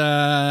 but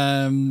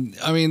I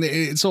mean,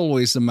 it's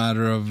always a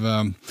matter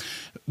of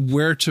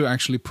where to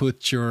actually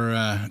put your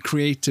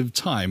creative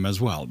time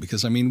as well.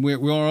 Because, I mean,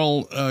 we're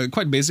all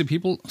quite busy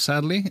people,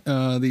 sadly,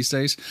 these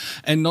days.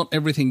 And not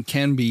everything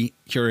can be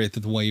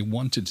curated the way you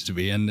want it to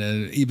be. And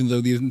even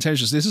though the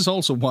intentions, this is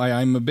also why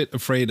I'm a bit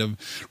afraid of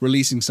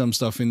releasing some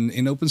stuff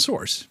in open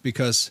source,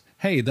 because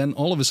hey, then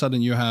all of a sudden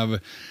you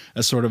have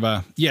a sort of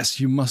a yes,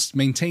 you must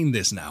maintain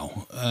this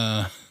now.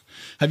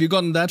 Have you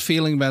gotten that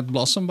feeling about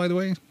Blossom, by the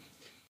way?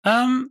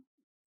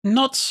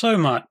 Not so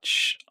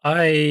much.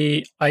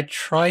 I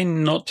try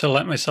not to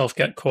let myself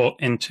get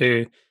caught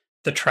into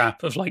the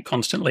trap of like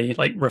constantly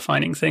like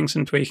refining things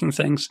and tweaking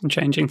things and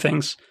changing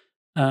things.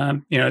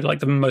 Like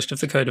the most of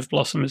the code of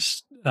Blossom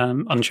is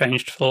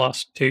unchanged for the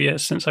last 2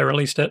 years since I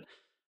released it.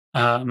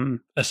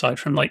 Aside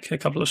from like a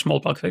couple of small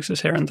bug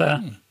fixes here and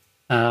there.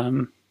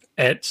 I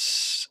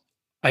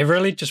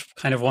really just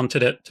kind of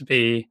wanted it to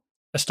be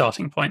a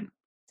starting point,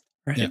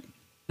 right?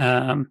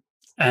 Yeah.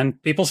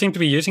 And people seem to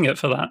be using it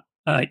for that.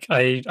 Like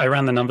I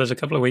ran the numbers a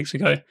couple of weeks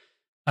ago.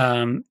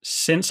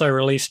 Since I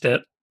released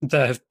it,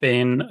 there have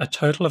been a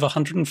total of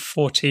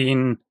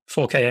 114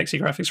 4K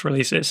Execgraphics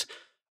releases,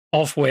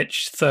 of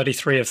which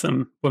 33 of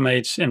them were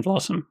made in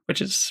Blossom, which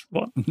is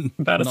what,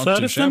 about a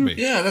third of them?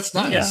 Yeah, that's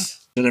nice.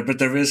 Yeah. But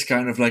there is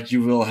kind of like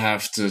you will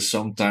have to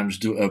sometimes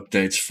do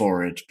updates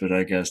for it. But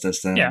I guess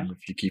that's then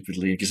if you keep it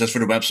lean. Because that's for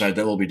the website,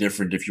 that will be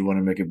different. If you want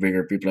to make it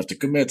bigger, people have to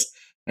commit.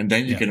 And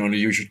then you can only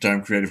use your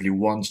time creatively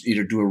once,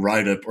 either do a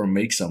write-up or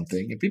make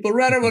something. And people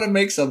rather want to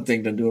make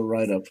something than do a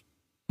write-up.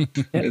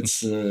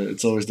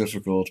 It's always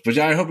difficult. But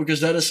yeah, I hope, because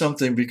that is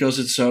something, because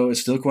it's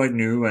still quite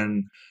new,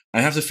 and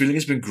I have the feeling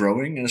it's been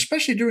growing, and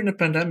especially during the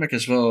pandemic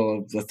as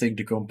well. I think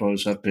the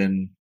compos have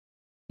been.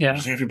 I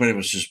think everybody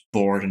was just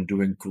bored and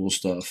doing cool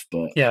stuff.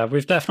 But yeah,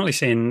 we've definitely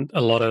seen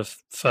a lot of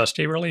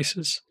first-year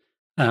releases.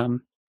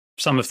 Some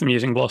of them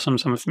using Blossom,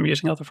 some of them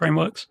using other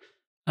frameworks.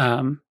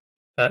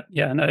 But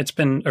yeah, no, it's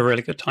been a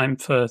really good time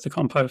for the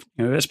compo,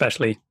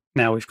 especially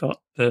now we've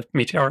got the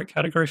meteoric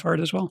category for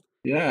it as well.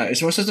 Yeah,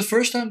 so was this the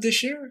first time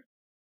this year?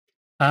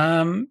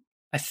 I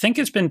think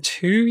it's been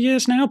 2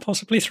 years now,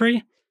 possibly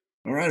 3.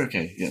 All right,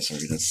 okay. Yeah,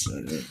 sorry, that's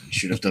I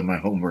should have done my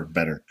homework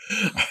better.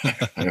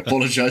 I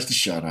apologize to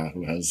Shana,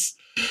 who has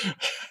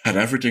had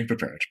everything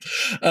prepared.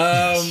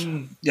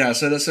 Yeah,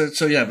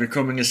 so yeah,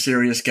 becoming a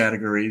serious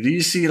category. Do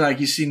you see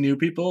you see new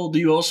people? Do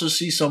you also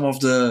see some of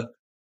the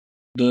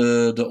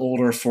the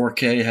older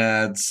 4K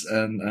heads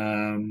and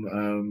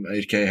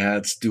 8K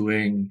heads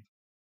doing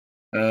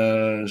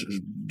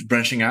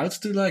branching out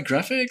to like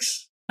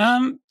graphics?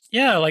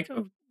 Yeah, like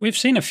we've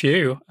seen a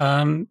few.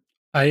 There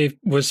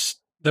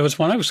was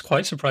one I was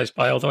quite surprised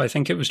by, although I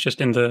think it was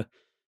just in the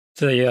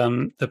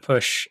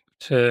push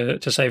to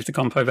save the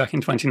compo back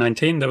in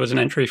 2019. There was an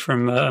entry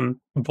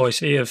from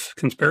Boise of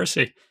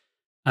Conspiracy,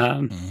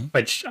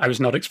 which I was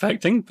not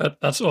expecting, but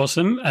that's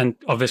awesome. And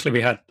obviously,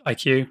 we had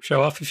IQ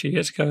show off a few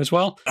years ago as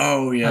well.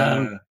 Oh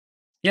yeah,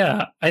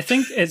 yeah. I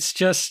think it's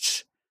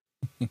just.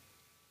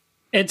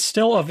 It's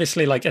still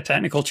obviously like a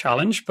technical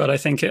challenge, but I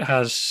think it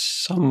has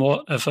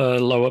somewhat of a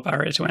lower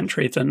barrier to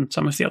entry than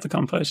some of the other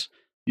compos.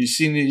 You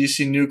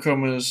see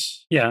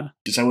newcomers. Yeah,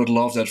 because I would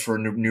love that for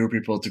newer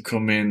people to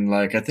come in.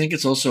 Like I think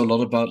it's also a lot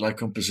about like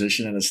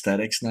composition and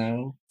aesthetics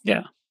now.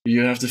 Yeah. Do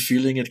you have the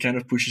feeling it kind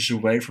of pushes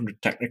away from the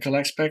technical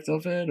aspect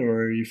of it,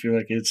 or you feel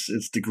like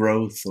it's the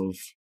growth of?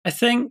 I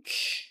think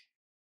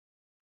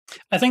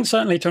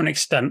certainly to an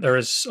extent there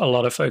is a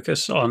lot of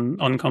focus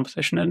on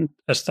composition and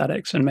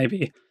aesthetics, and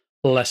maybe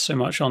less so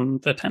much on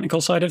the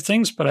technical side of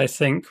things. But I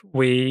think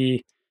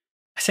we're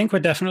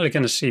definitely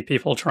going to see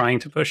people trying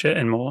to push it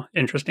in more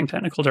interesting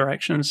technical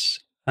directions.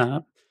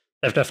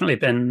 There've definitely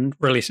been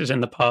releases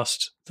in the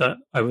past that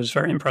I was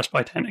very impressed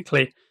by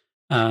technically,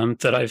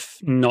 that I've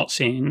not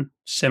seen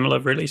similar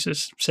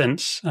releases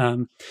since.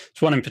 There's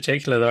one in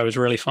particular that I was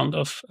really fond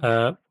of,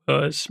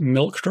 was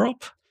Milk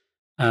Drop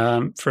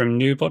from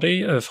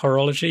Newbody of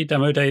Horology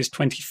Demo Days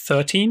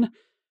 2013,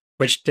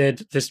 which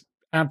did this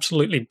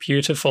absolutely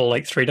beautiful,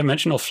 like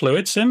 3-dimensional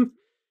fluid sim.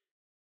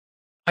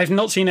 I've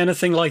not seen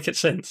anything like it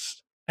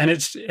since, and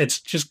it's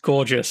just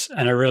gorgeous.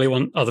 And I really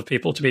want other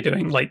people to be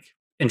doing like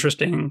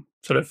interesting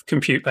sort of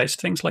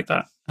compute-based things like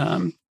that.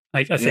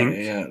 I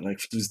think, like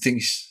the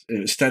things,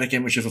 static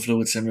image of a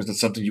fluid sim is not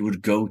something you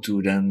would go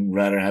to, then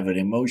rather have it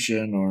in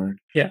motion, or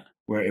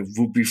where it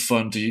would be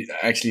fun to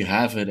actually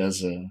have it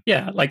as a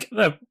like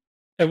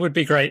it would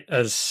be great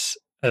as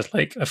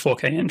like a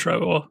 4K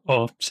intro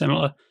or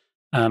similar.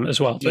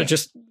 As well, but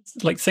just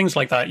like things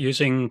like that,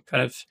 using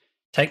kind of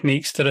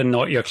techniques that are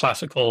not your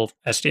classical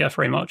SDF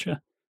ray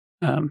archer.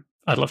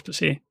 I'd love to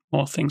see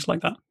more things like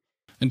that.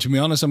 And to be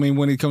honest, I mean,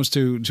 when it comes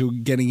to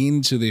getting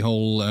into the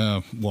whole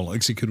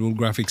executable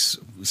graphics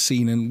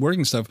scene and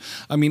working stuff,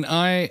 I mean,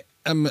 I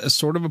am a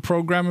sort of a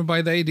programmer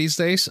by these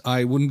days.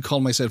 I wouldn't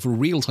call myself a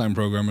real-time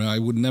programmer. I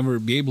would never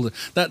be able to.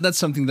 That's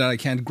something that I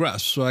can't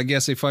grasp. So I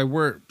guess if I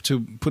were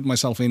to put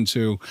myself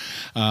into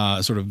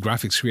sort of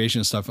graphics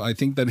creation stuff, I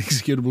think that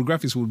executable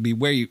graphics would be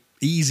way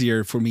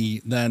easier for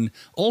me than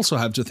also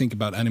have to think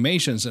about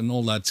animations and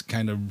all that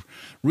kind of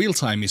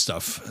real-timey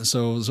stuff.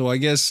 So I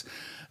guess.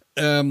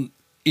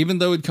 Even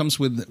though it comes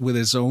with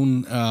its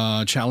own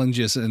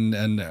challenges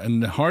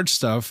and hard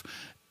stuff,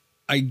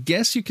 I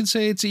guess you could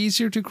say it's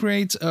easier to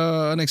create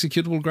an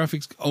executable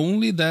graphics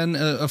only than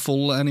a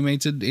full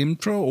animated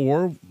intro,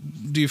 or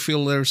do you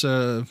feel there's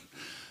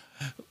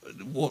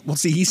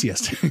what's the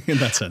easiest in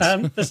that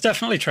sense? There's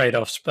definitely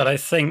trade-offs, but I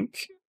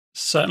think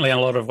certainly in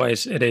a lot of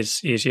ways it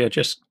is easier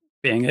just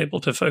being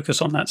able to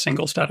focus on that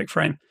single static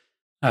frame.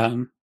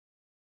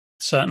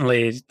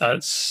 Certainly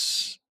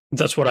that's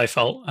what I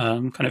felt,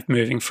 kind of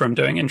moving from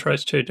doing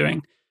intros to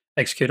doing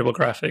executable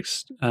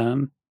graphics.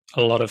 A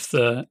lot of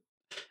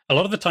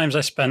the times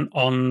I spent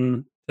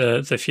on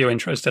the few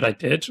intros that I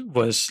did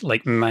was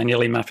like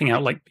manually mapping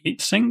out like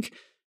beat sync,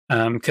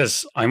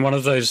 because I'm one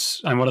of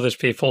those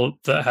people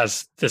that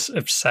has this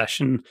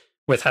obsession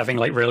with having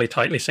like really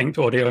tightly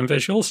synced audio and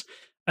visuals,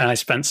 and I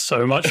spent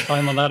so much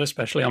time on that,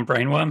 especially on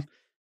Brainworm.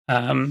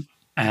 And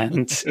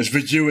it's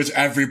with you, it's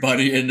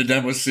everybody in the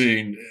demo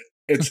scene.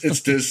 I think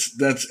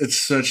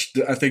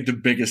the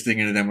biggest thing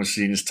in the demo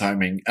scene is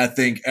timing. I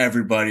think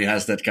everybody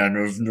has that kind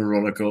of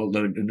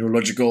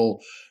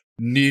neurological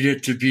need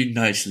it to be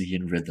nicely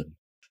in rhythm.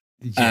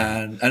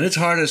 Yeah. And it's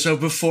harder. So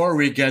before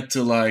we get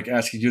to like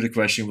asking you the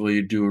question, will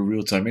you do a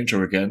real-time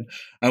intro again?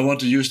 I want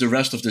to use the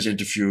rest of this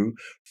interview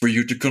for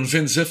you to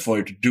convince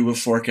Zipfoy to do a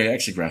 4K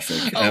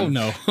exographic. Oh,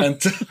 no.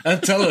 and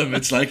tell him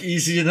it's like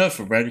easy enough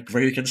where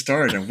you can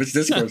start and which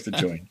Discord to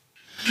join.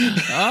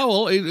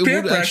 Well, it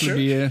would actually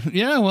be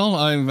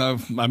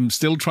I'm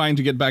still trying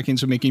to get back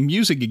into making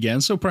music again,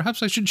 so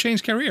perhaps I should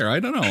change career. I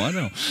don't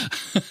know.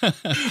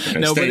 Okay,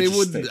 no, but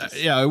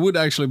it would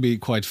actually be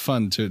quite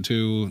fun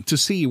to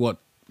see what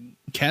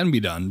can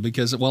be done,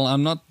 because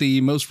I'm not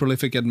the most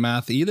prolific at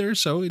math either,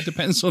 so it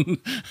depends on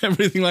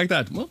everything like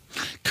that. Well,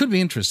 could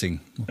be interesting.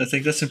 I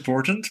think that's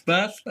important,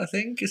 math, I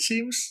think it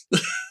seems.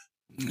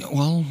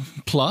 Well,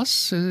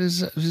 plus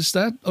is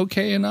that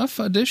okay enough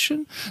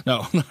addition?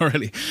 No, not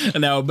really.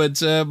 No,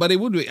 but it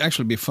would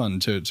actually be fun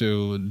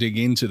to dig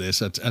into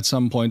this at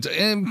some point.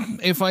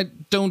 If I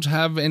don't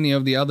have any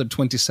of the other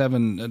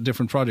 27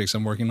 different projects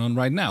I'm working on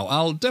right now,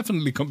 I'll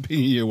definitely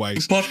continue.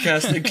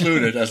 Podcast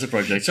included as a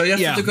project. So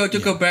to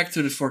go back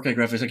to the 4K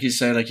graphics, like you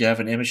say, like you have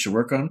an image to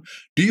work on.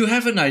 Do you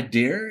have an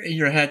idea in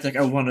your head, like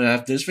I want to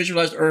have this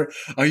visualized, or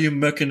are you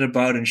mucking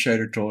about in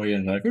Shader Toy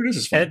and like, oh, this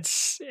is fun?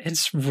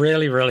 It's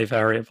really, really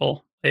variable.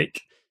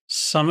 Like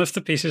some of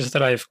the pieces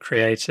that I've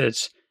created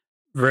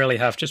really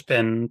have just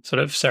been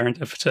sort of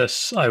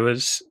serendipitous. I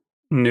was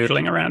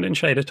noodling around in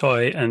Shader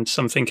Toy and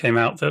something came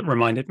out that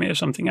reminded me of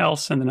something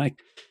else. And then I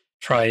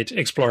tried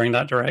exploring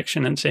that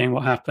direction and seeing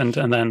what happened.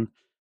 And then,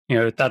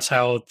 that's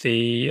how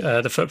the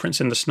footprints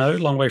in the snow,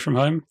 Long Way From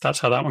Home, that's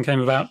how that one came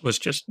about, was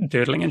just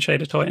doodling in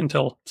Shader Toy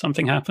until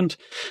something happened.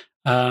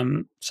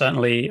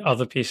 Certainly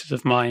other pieces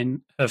of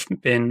mine have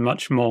been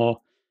much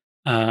more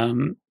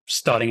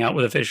starting out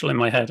with a visual in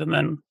my head and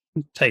then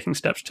taking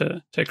steps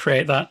to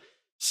create that.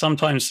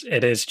 Sometimes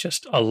it is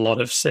just a lot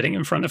of sitting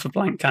in front of a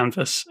blank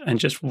canvas and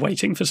just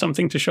waiting for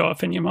something to show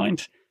up in your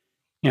mind.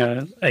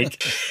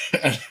 Like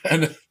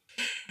and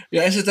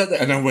yeah, is it that?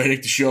 And I'm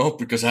waiting to show up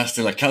because I have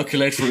to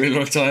calculate for a really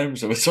long time,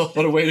 so it's all a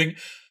lot of waiting.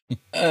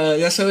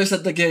 So is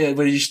that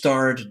when you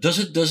start? Does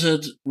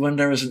it when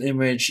there is an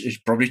image? It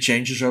probably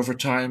changes over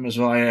time as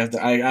well.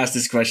 I asked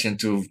this question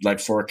to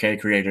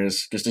 4K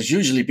creators because there's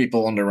usually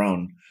people on their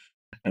own.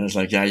 And it's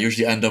I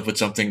usually end up with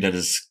something that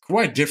is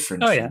quite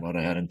different from what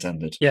I had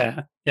intended.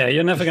 Yeah.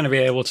 You're never going to be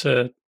able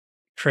to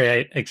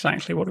create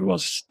exactly what it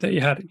was that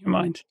you had in your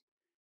mind.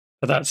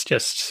 But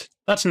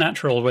that's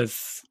natural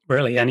with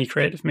really any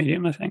creative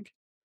medium, I think.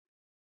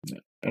 Yeah.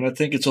 And I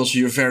think it's also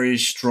your very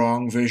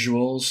strong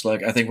visuals.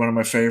 I think one of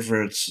my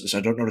favorites is, I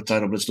don't know the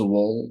title, but it's The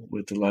Wall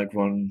with the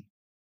one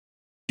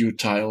cute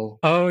tile.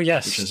 Oh,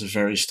 yes. Which is a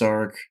very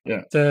stark,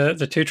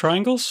 The two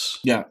triangles?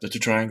 Yeah, the two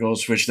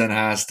triangles, which then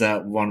has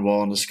that one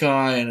wall in the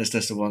sky, and it's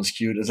just the one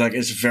skewed. It's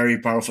it's a very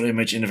powerful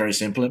image in a very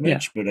simple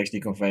image, but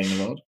actually conveying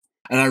a lot.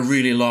 And I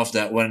really love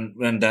that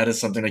when that is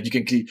something you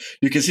can see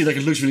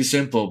it looks really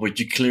simple, but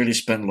you clearly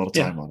spend a lot of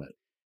time on it.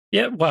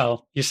 Yeah,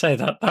 well, you say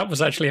that. That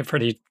was actually a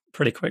pretty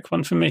quick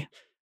one for me.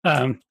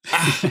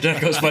 There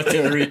goes my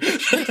theory.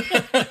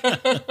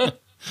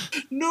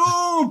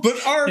 No, but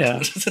art. Yeah,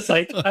 it's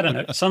I don't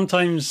know.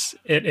 Sometimes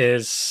it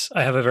is,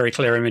 I have a very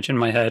clear image in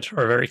my head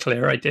or a very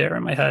clear idea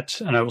in my head,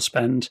 and I will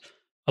spend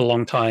a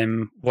long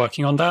time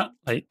working on that.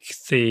 Like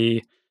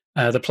the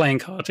playing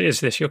card,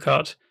 Is This Your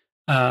Card?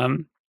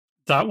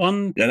 That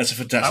one. Yeah, that's a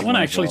fantastic That one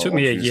actually took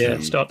me a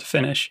year start to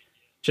finish,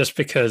 just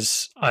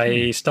because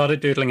I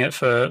started doodling it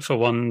for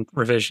one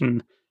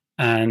revision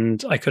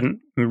and I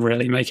couldn't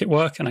really make it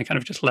work, and I kind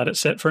of just let it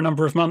sit for a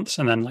number of months,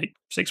 and then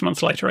 6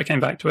 months later I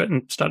came back to it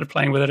and started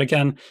playing with it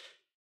again.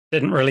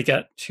 Didn't really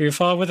get too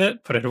far with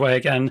it, put it away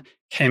again,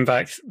 came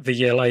back the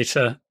year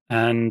later,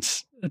 and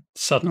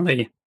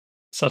suddenly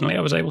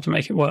I was able to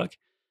make it work.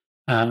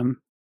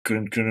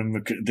 Didn't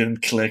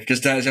click,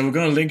 because we're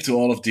going to link to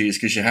all of these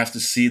because you have to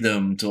see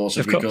them to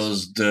also,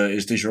 because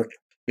Is This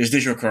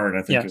Your Card,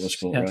 I think it was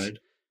called, right?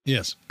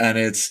 Yes. And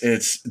it's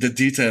the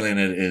detail in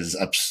it is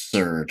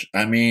absurd.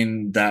 I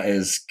mean, that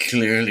is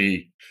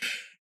clearly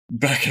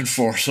back and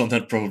forth on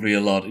that probably a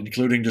lot,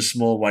 including the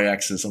small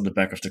y-axis on the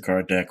back of the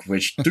card deck,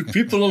 which took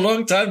people a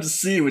long time to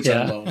see, which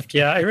I loved.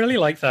 Yeah, I really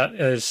like that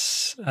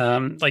as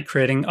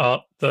creating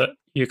art that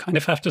you kind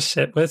of have to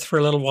sit with for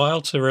a little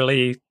while to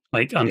really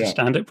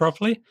understand it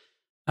properly.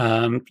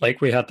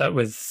 We had that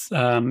with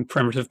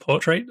Primitive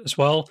Portrait as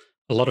well.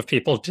 A lot of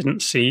people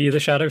didn't see the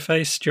shadow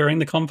face during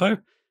the compo,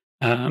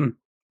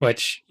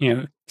 which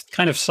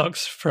kind of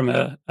sucks from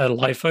a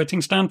live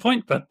voting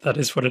standpoint, but that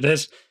is what it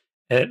is.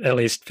 It at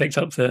least picked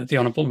up the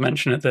honorable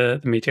mention at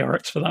the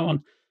Meteorics for that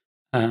one.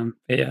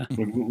 Yeah,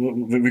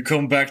 we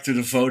come back to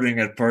the voting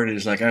at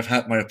parties. I've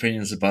had my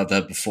opinions about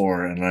that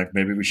before, and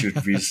maybe we should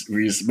but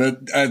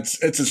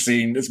it's a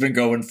scene. It's been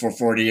going for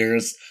 40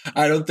 years.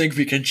 I don't think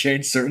we can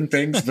change certain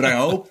things, but I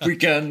hope we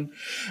can.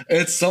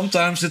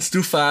 Sometimes it's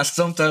too fast.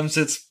 Sometimes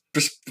it's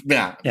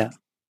yeah.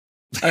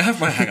 I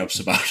have my hang-ups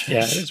about it.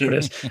 Yeah, it is what it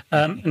is.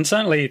 And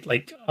certainly,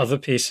 other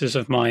pieces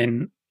of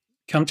mine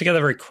come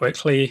together very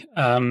quickly,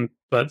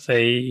 but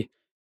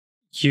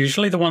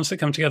usually the ones that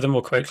come together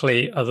more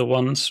quickly are the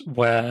ones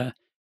where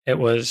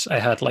I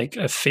had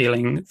a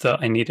feeling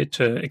that I needed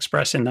to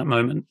express in that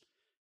moment,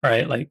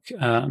 right?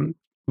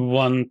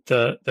 One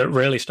that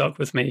really stuck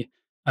with me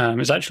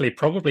is actually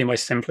probably my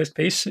simplest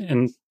piece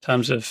in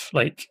terms of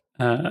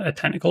a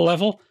technical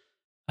level.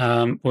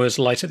 Was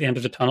Light at the End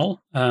of the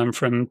Tunnel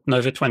from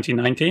Nova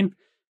 2019,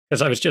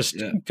 because I was just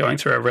going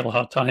through a real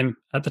hard time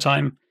at the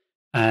time,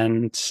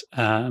 and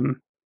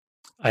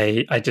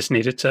I just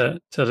needed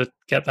to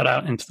get that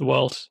out into the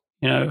world.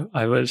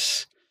 I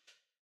was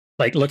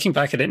looking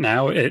back at it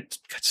now, it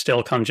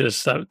still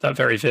conjures that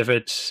very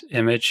vivid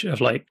image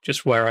of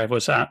just where I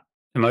was at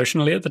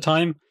emotionally at the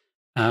time,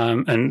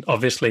 and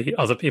obviously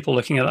other people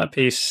looking at that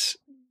piece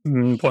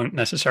won't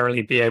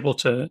necessarily be able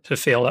to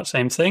feel that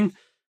same thing.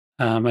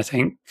 I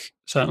think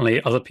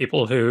certainly other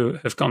people who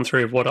have gone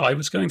through what I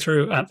was going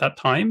through at that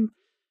time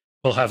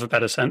will have a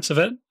better sense of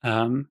it.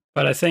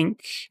 But I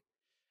think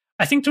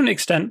to an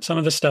extent, some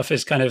of the stuff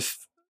is kind of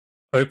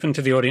open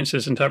to the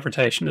audience's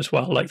interpretation as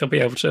well. They'll be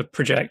able to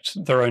project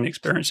their own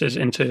experiences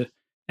into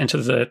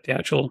the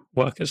actual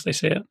work as they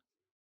see it.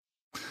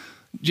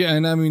 Yeah,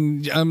 and I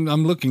mean,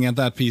 I'm looking at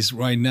that piece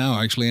right now,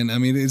 actually, and I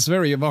mean, it's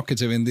very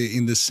evocative in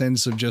the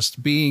sense of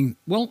just being.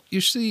 Well,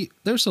 you see,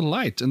 there's a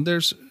light, and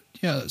there's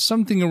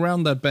something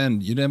around that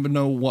bend. You never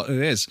know what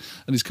it is,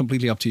 and it's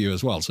completely up to you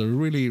as well. So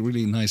really,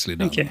 really nicely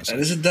done. Thank you.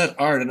 And isn't that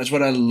art? And that's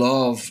what I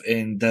love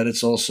in that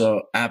it's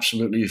also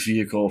absolutely a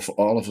vehicle for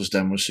all of us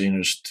demo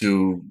sceners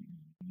to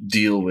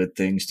deal with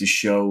things, to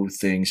show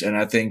things. And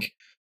I think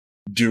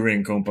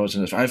during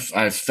composing this,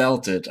 I've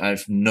felt it.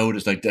 I've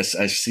noticed like this.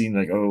 I've seen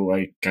like, oh,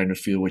 I kind of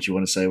feel what you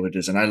want to say with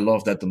this, and I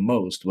love that the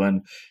most.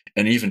 And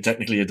even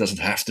technically, it doesn't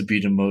have to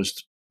be the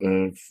most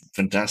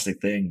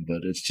fantastic thing,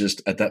 but it's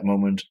just at that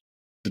moment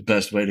the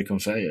best way to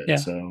convey it. Yeah.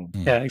 So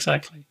yeah,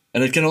 exactly.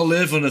 And it can all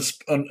live on its.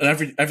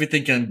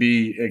 Everything can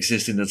be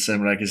exist in that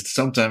same. Like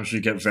sometimes we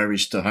get very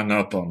hung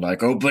up on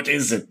like, oh, but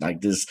is it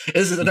like this?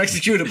 Is it an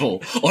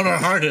executable on our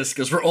hard disk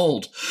because we're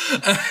old?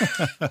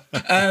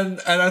 and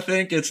I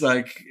think it's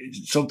like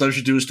sometimes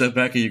you do a step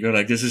back and you go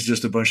like, this is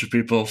just a bunch of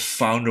people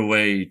found a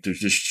way to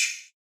just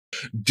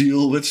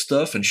deal with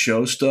stuff and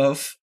show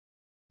stuff,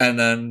 and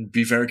then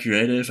be very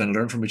creative and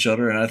learn from each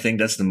other. And I think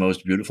that's the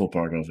most beautiful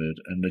part of it,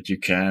 and that you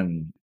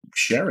can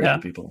share it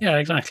with people. Yeah,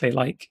 exactly.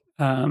 Like.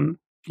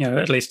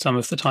 At least some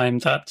of the time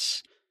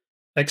that's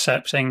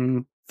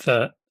accepting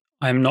that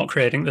I'm not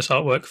creating this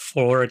artwork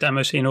for a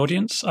demo scene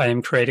audience. I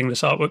am creating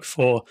this artwork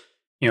for,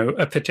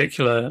 a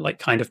particular like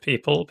kind of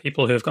people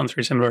who have gone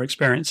through similar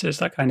experiences,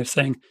 that kind of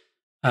thing.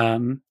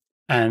 And,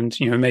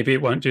 maybe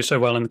it won't do so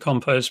well in the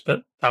compos,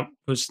 but that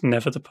was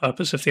never the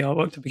purpose of the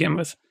artwork to begin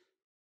with.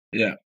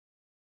 Yeah.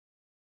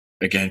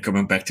 Again,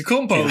 coming back to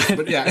compos,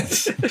 but yeah,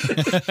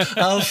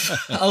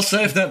 I'll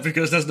save that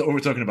because that's not what we're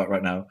talking about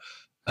right now.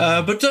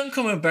 But then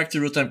coming back to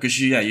real time, because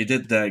you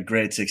did that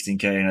great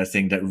 16K, and I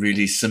think that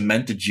really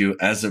cemented you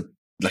as a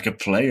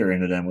player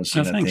in the demo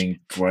scene. I think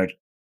quite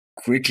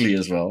quickly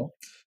as well,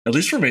 at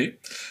least for me.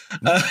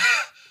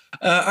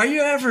 Are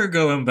you ever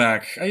going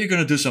back? Are you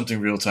going to do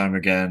something real time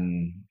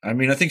again? I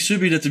mean, I think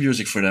Subi did the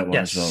music for that one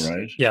as well,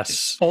 right?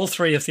 Yes, all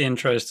three of the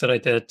intros that I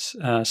did,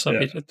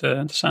 Subi did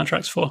the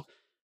soundtracks for.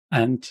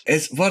 And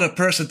it's what a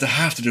person to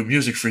have to do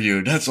music for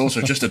you. That's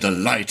also just a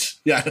delight.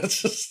 Yeah,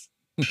 that's just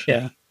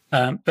yeah.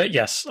 But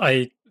yes,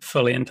 I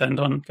fully intend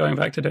on going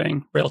back to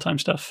doing real-time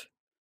stuff.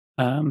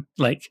 I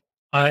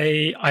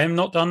am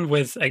not done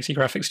with Executable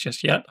Graphics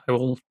just yet. I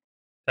will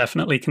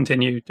definitely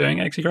continue doing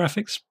Executable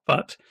Graphics,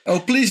 but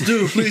please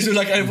do.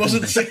 Like I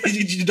wasn't saying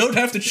you don't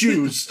have to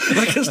choose.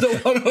 Like there's no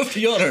one or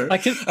the other.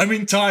 I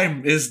mean,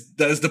 time is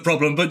the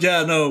problem. But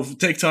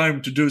take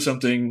time to do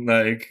something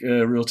like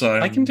real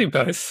time. I can do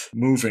both.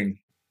 Moving.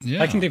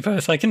 Yeah, I can do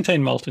both. I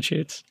contain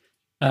multitudes.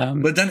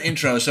 But then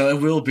intro, so it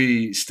will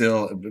be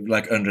still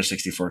like under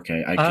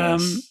 64K, I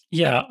guess.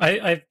 Yeah,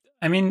 I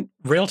mean,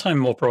 real time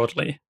more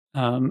broadly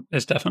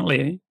is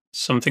definitely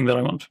something that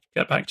I want to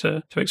get back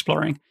to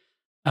exploring.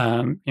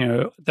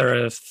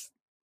 There's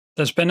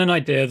been an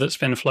idea that's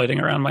been floating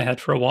around my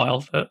head for a while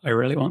that I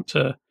really want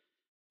to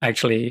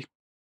actually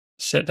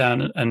sit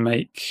down and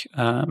make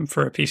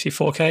for a PC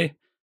 4K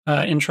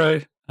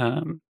intro.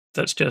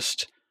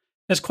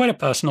 It's quite a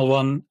personal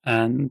one,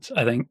 and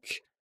I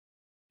think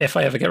if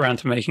I ever get around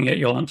to making it,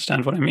 you'll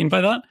understand what I mean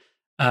by that.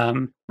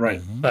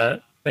 Right.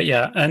 But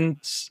yeah,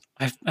 and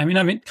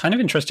I'm kind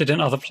of interested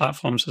in other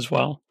platforms as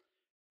well,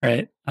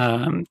 right?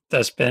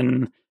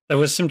 There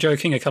was some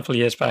joking a couple of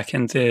years back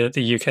in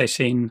the UK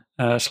scene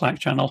Slack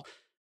channel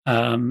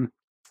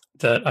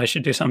that I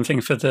should do something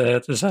for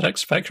the ZX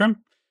Spectrum,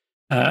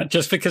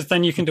 just because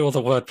then you can do all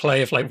the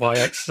wordplay of like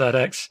YX,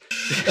 ZX.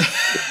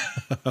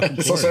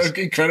 It's also an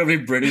incredibly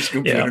British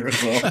computer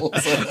as well.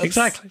 So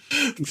exactly.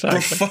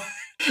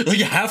 Like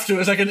you have to.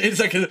 It's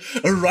like a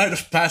rite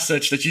of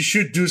passage that you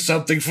should do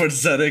something for the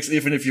ZX,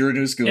 even if you're a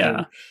new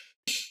schooler.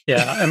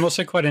 Yeah. I'm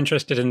also quite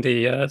interested in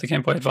the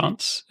Game Boy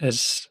Advance.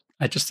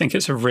 I just think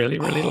it's a really,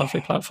 really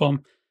lovely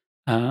platform.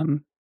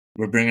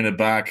 We're bringing it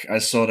back. I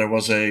saw there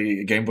was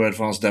a Game Boy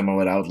Advance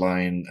demo at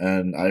Outline,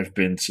 and I've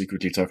been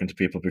secretly talking to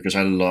people because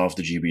I love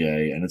the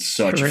GBA, and it's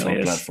such a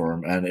fun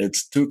platform, and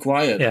it's too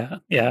quiet.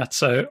 Yeah.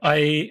 So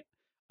I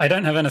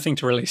don't have anything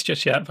to release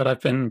just yet, but I've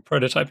been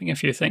prototyping a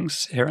few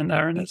things here and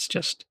there, and it's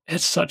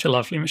such a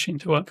lovely machine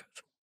to work with.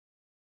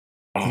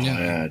 Oh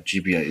yeah,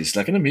 GBA is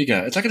like an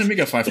Amiga. It's like an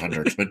Amiga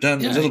 500, but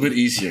then a little bit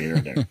easier here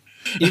and there.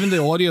 Even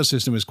the audio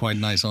system is quite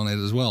nice on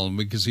it as well,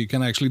 because you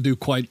can actually do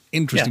quite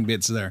interesting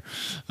bits there.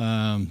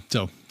 I've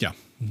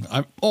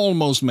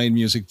almost made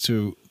music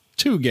to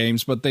 2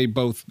 games, but they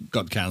both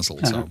got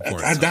cancelled. So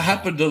that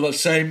happened a lot.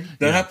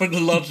 That happened a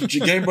lot.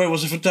 Game Boy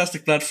was a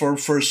fantastic platform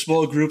for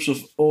small groups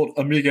of old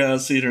Amiga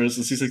sceners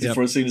and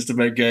C64 sceners to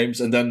make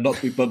games and then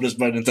not be published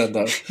by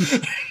Nintendo.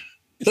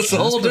 That's a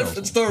whole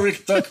different story we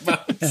can talk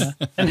about.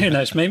 And who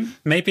knows?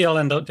 Maybe I'll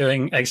end up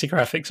doing Executable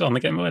Graphics on the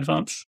Game Boy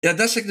Advance. Yeah,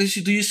 that's like.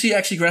 Do you see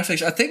Executable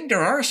Graphics? I think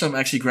there are some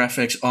Executable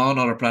Graphics on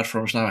other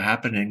platforms now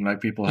happening. Like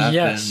people have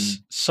been.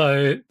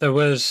 So there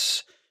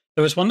was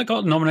one that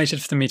got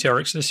nominated for the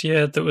Meteorix this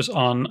year. That was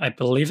on, I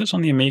believe it's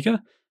on the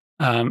Amiga,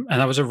 and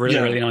that was a really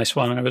really nice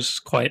one. I was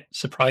quite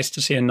surprised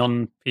to see a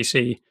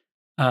non-PC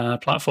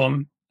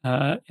platform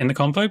in the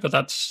combo, but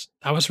that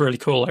was really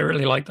cool. I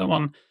really liked that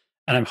one.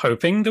 And I'm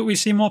hoping that we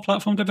see more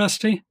platform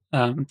diversity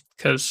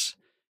because,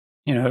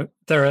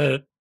 there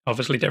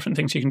obviously different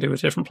things you can do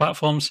with different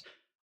platforms.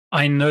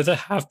 I know there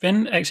have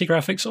been XE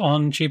graphics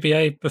on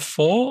GBA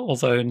before,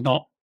 although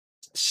not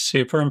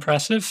super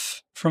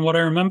impressive from what I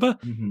remember.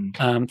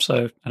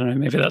 So I don't know,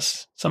 maybe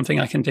that's something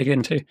I can dig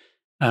into.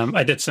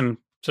 I did some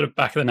sort of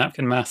back of the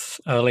napkin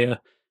math earlier.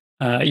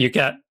 You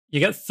get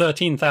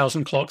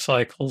 13,000 clock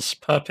cycles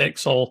per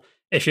pixel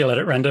if you let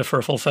it render for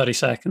a full 30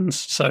 seconds.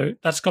 So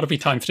that's got to be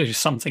time to do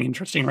something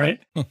interesting, right?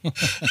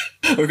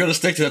 We're going to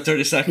stick to that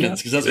 30 seconds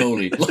because that's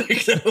holy.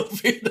 Like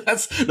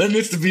that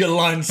needs to be a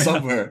line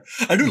somewhere.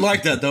 I do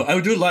like that, though.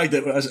 I do like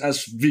that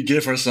as we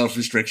give ourselves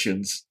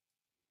restrictions.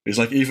 It's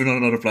like even on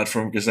another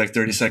platform, because like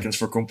 30 seconds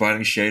for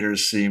compiling shaders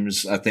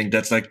seems, I think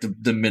that's like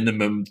the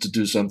minimum to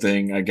do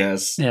something, I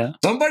guess. Yeah.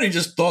 Somebody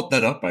just thought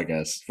that up, I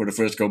guess, for the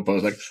first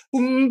compose. Like,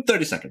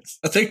 30 seconds.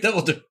 I think that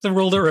will do. The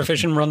rule that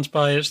revision runs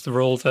by is the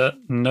rule that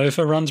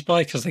Nova runs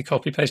by, because they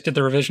copy-pasted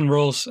the revision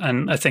rules,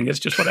 and I think it's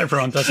just what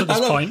everyone does at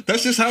this point.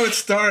 That's just how it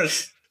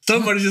starts.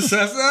 Somebody just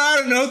says, I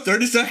don't know,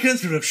 30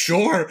 seconds? We're like,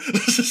 sure.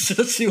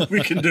 Let's see what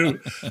we can do.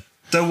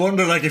 So I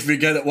wonder, like, if we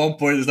get at one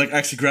point, it's like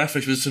XE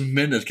graphics with some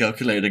minute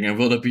calculating, and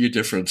will that be a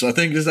difference? So I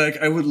think it's like,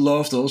 I would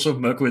love to also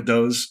muck with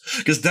those,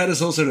 because that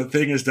is also the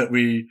thing, is that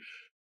we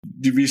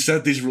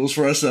set these rules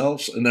for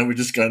ourselves, and then we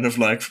just kind of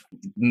like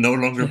no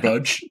longer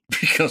budge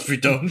because we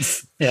don't.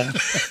 Yeah.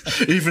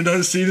 Even though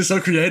the scene is so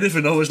creative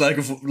and always like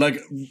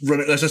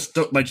running. I just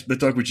talk my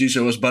talk with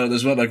Gisha was about it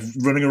as well, like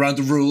running around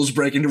the rules,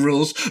 breaking the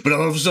rules. But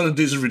all of a sudden,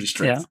 these are really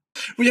strict. Yeah.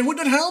 Well, yeah, would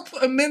that help?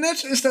 A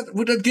minute?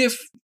 Would that give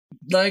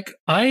like?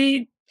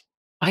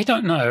 I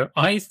don't know.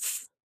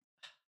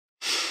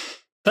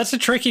 That's a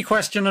tricky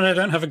question, and I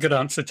don't have a good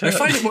answer to it. I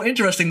find it more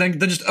interesting than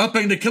just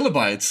upping the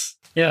kilobytes.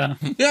 Yeah.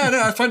 Yeah,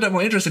 no, I find that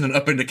more interesting than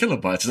upping the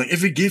kilobytes. It's like,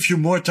 if we give you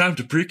more time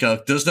to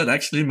pre-calc, does that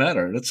actually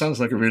matter? That sounds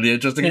like a really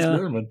interesting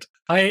experiment.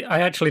 I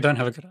actually don't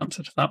have a good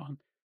answer to that one.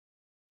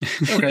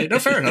 Okay, no,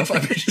 fair enough. I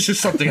mean, this is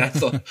something I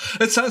thought.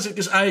 It sounds like,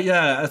 because I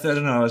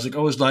don't know. I was like,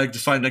 always like to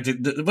find like,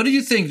 what do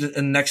you think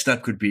the next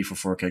step could be for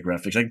 4K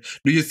graphics? Like,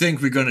 do you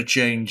think we're going to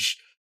change,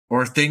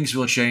 or things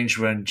will change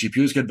when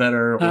GPUs get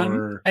better?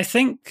 Or I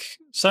think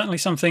certainly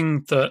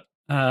something that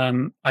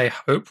I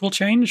hope will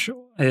change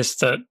is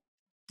that,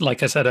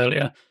 like I said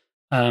earlier,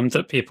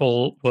 that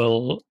people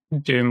will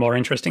do more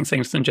interesting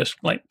things than just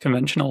like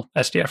conventional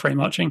SDF ray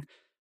matching.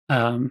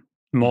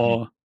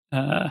 More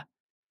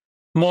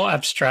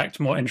abstract,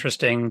 more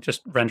interesting,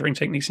 just rendering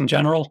techniques in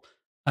general.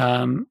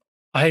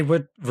 I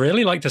would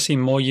really like to see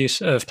more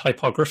use of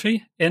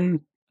typography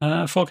in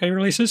 4K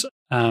releases.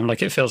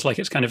 Like, it feels like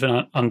it's kind of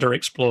an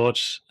underexplored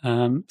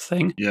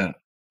thing. Yeah.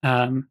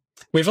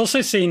 We've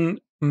also seen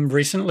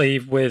recently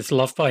with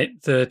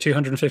Lovebyte the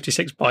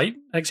 256 byte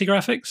XE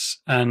graphics,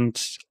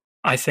 and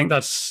I think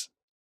that's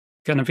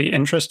going to be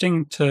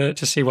interesting to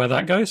see where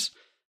that goes.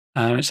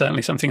 It's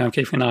certainly something I'm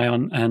keeping an eye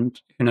on, and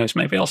who knows,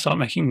 maybe I'll start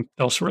making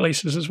DOS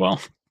releases as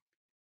well.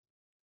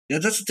 Yeah,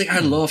 that's the thing. I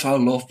love how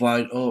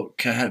Lovebyte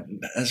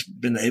has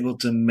been able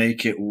to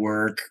make it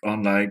work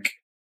on like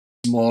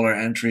smaller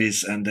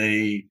entries, and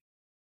they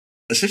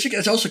essentially,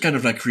 it's also kind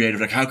of like creative.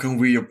 Like, how can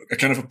we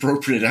kind of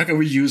appropriate it? How can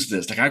we use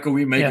this? Like, how can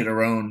we make it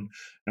our own?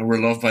 And we're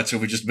Lovebyte, so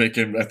we just make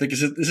him. I think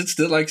is it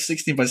still like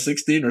 16 by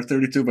 16 or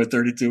 32 by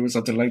 32 or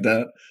something like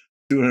that?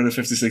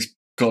 256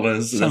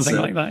 colors, something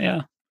like that.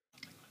 Yeah.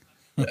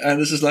 And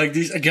this is like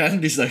these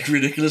like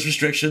ridiculous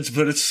restrictions,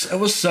 but it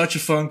was such a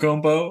fun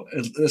combo.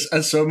 It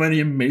has so many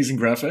amazing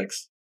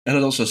graphics, and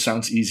it also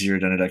sounds easier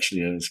than it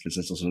actually is, because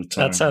it's also the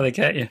time. That's how they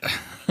get you.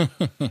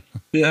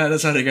 Yeah,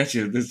 that's how they get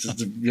you.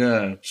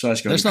 So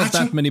there's not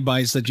that many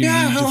bytes that you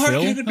need to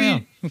fill. Can it be? Yeah,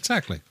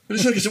 exactly.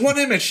 It's one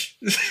image.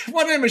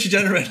 One image you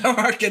generate. How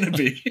hard can it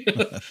be?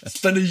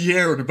 Spend a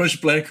year on a bunch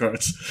of play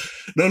cards.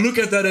 Now look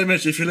at that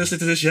image. If you're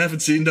listening to this, you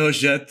haven't seen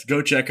those yet,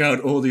 go check out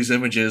all these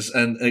images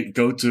and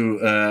go to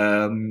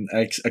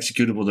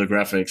Executable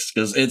Graphics,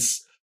 because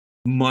it's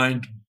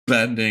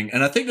mind-bending.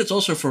 And I think that's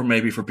also for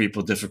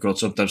people difficult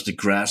sometimes to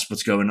grasp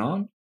what's going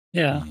on.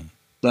 Yeah.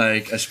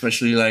 Like,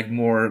 especially like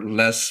more or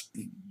less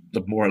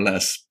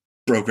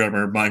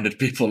programmer-minded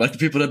people, like the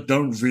people that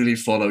don't really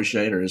follow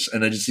shaders,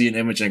 and they just see an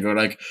image and go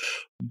like,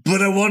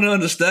 but I want to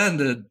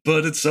understand it,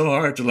 but it's so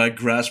hard to like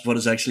grasp what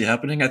is actually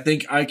happening. I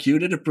think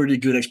IQ did a pretty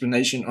good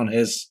explanation on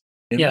his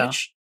image. Yeah.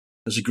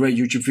 There's a great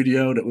YouTube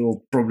video that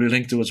we'll probably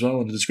link to as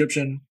well in the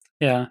description.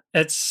 Yeah,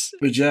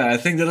 but yeah, I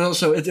think that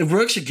also it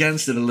works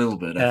against it a little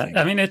bit.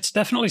 I mean, it's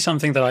definitely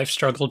something that I've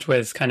struggled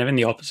with kind of in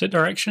the opposite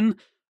direction.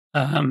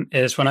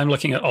 Is when I'm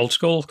looking at old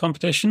school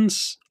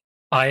competitions,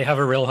 I have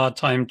a real hard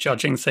time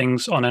judging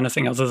things on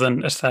anything other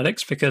than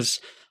aesthetics,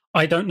 because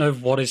I don't know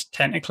what is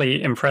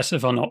technically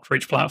impressive or not for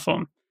each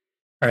platform,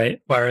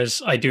 right?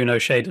 Whereas I do know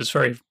shaders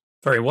very,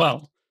 very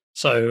well.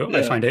 So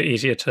I find it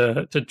easier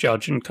to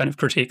judge and kind of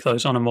critique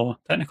those on a more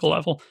technical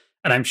level.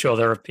 And I'm sure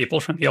there are people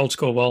from the old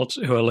school world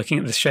who are looking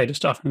at this shader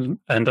stuff and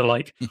are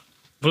like,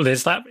 well,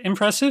 is that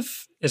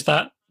impressive? Is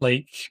that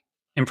like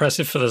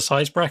impressive for the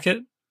size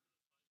bracket?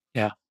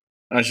 Yeah.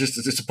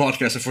 it's a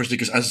podcast, unfortunately,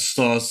 because I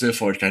saw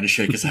Ziford kind of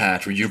shake his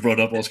hat when you brought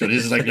up old school.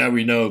 This is like, yeah,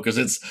 we know, because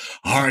it's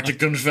hard to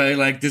convey,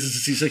 like, this is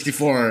a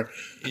C64,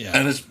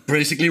 and it's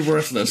basically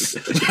worthless.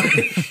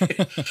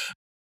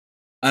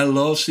 I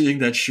love seeing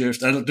that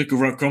shift. I don't think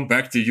we'll come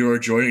back to your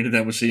joining the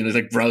demo scene. It's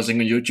like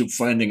browsing on YouTube,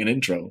 finding an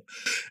intro.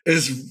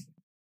 It's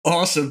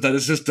awesome that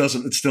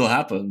it still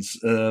happens.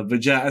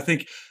 But yeah, I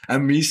think,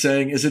 and me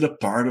saying, is it a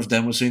part of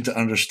demo scene to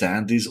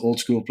understand these old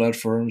school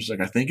platforms? Like,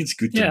 I think it's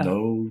good to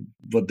know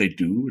what they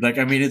do. Like,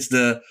 I mean,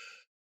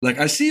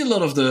 I see a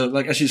lot of the,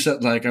 like, as you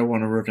said, like, I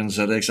want to work on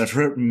ZX. I've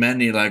heard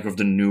many, like, of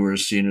the newer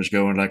sceners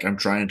going, like, I'm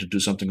trying to do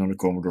something on the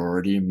Commodore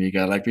or the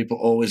Amiga. Like, people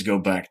always go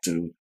back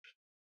to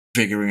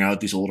figuring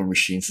out these older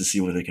machines to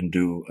see what they can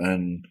do.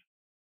 And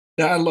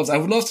yeah, I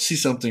would love to see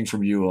something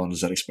from you on the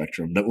ZX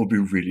Spectrum. That would be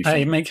really fun.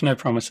 I make no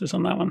promises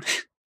on that one.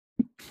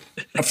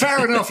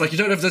 Fair enough. Like, you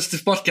don't have this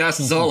podcast.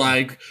 It's all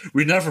like,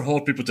 we never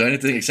hold people to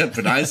anything except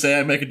when I say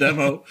I make a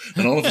demo,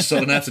 and all of a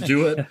sudden I have to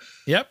do it.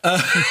 Yep.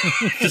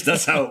 Because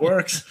that's how it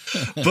works.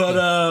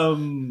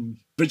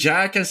 But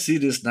yeah, I can see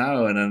this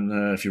now. And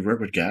then if you work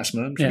with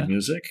Gasman for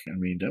music, I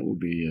mean, that would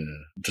be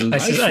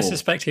delightful. I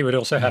suspect he would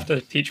also have to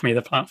teach me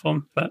the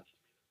platform, but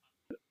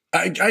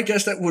I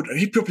guess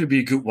he'd probably be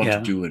a good one to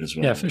do it as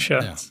well. Yeah, for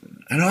sure. Yeah.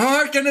 And how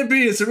hard can it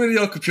be? It's a really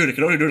old computer. It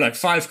can only do like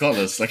 5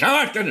 colors. Like, how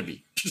hard can it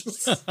be?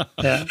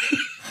 Yeah.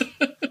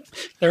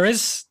 There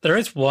is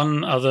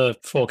one other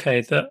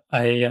 4K that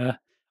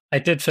I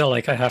did feel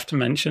like I have to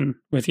mention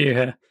with you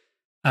here.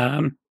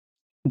 Do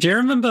you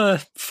remember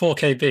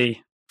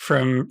 4KB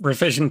from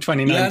Revision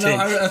 2019?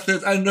 Yeah,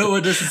 I know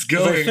where this is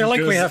going. I feel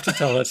like we have to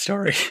tell that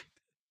story.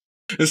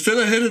 It's still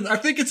a hidden. I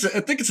think it's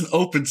an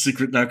open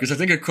secret now, because I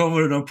think I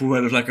commented on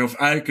Puel of like, if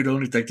I could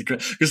only take the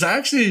credit. Because I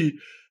actually,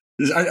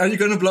 are you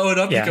going to blow it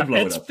up? Yeah, you can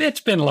blow it up. It's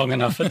been long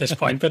enough at this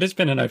point, but it's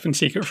been an open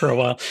secret for a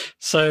while.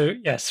 So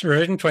yes,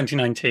 Revision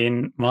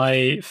 2019,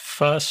 my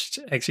first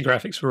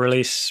Executable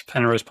release,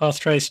 Penrose Path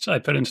Traced, I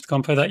put into the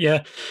compo that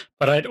year.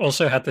 But I'd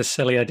also had this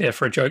silly idea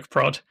for a joke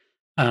prod.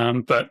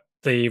 But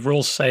the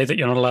rules say that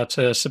you're not allowed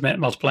to submit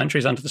multiple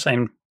entries under the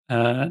same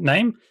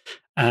name.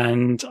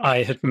 And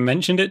I had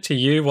mentioned it to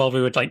you while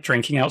we were like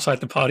drinking outside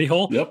the party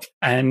hall. Yep.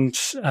 And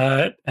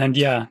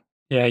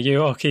you,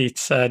 Oki,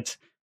 said,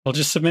 "Well,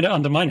 just submit it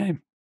under my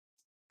name."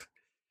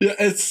 Yeah,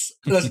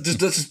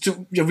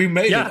 we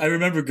made it. I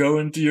remember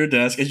going to your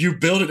desk and you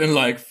built it in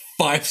like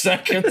 5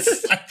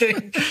 seconds, I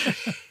think.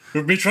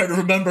 With me trying to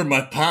remember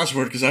my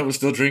password because I was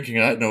still drinking.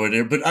 I had no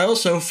idea. But I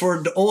also,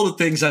 for all the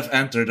things I've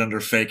entered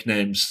under fake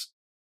names,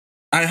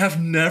 I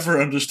have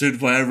never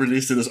understood why I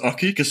released it as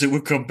Aki, because it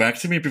would come back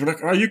to me. People are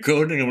like, "Are you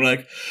coding?" I'm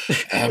like,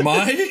 "Am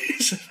I?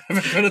 Am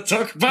I going to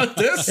talk about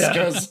this?"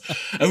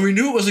 And we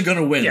knew it wasn't going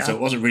to win, so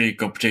it wasn't really a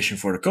competition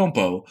for the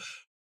compo.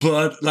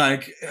 But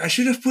like, I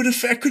could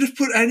have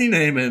put any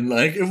name in.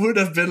 Like, it would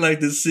have been like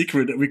this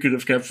secret that we could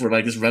have kept for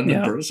like this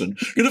random person.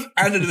 Could have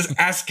added this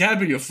Ask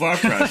Cabby of Far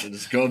Crash and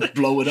just go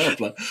blow it up.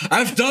 Like,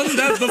 I've done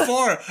that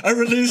before. I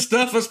released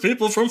stuff as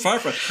people from Far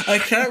Crash.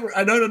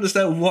 I don't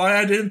understand why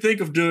I didn't think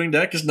of doing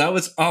that, because now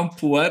it's on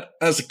Poet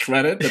as a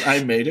credit that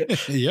I made it.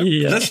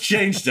 Let's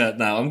change that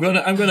now. I'm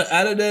gonna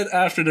edit it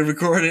after the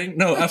recording.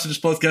 No, after this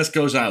podcast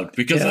goes out,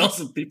 because else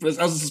it's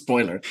a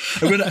spoiler.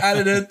 I'm gonna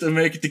edit it and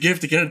make it to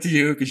get it to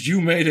you, because you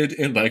made it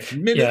in like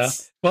minutes. Yeah.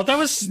 Well, that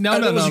was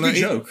a good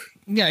joke.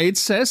 It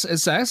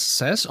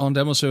says on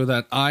demo show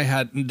that I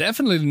had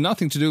definitely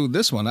nothing to do with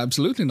this one.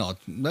 Absolutely not.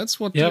 That's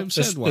what you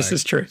said. This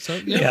is true.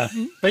 So,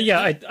 but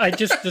I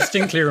just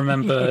distinctly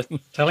remember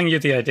telling you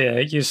the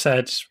idea. You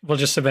said, "We'll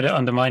just submit it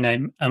under my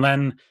name," and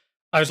then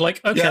I was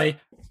like, "Okay,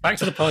 back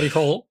to the party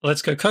hall.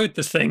 Let's go code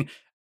this thing."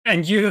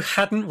 And you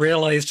hadn't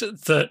realized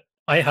that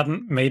I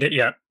hadn't made it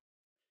yet.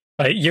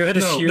 Like, you had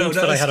assumed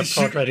that I had a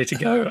pod ready to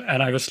go,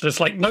 and I was just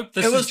like, "Nope,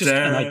 this is just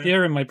an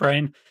idea in my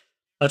brain.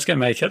 Let's go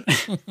make it."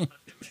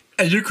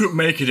 And you could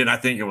make it in, I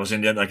think it was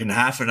in the end, like in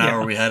half an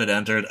hour we had it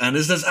entered. And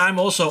I'm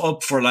also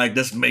up for like,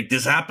 let's make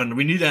this happen.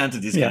 We need to enter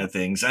these kind of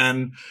things.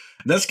 And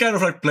that's kind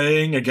of like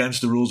playing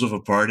against the rules of a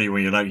party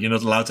when you're like, you're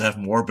not allowed to have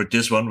more, but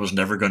this one was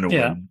never going to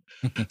win.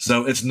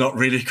 So it's not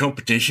really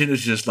competition.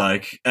 It's just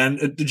like, and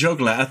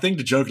I think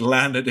the joke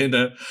landed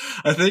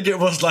I think it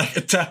was like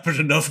a tepid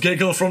enough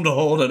giggle from the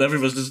hall that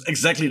everyone was just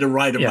exactly the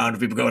right amount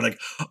of people going like,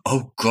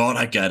 "Oh God,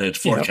 I get it,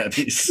 4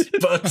 cabbies."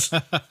 But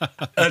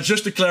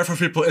just to clarify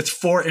for people, it's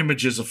 4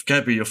 images of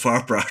cabby of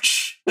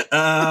Farprouch.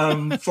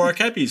 4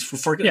 cabbies,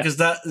 because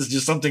that is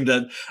just something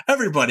that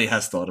everybody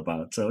has thought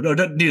about. So no,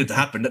 that needed to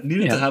happen.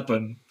 To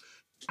happen.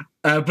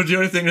 But the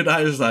only thing that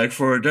I was like,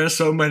 there's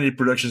so many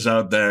productions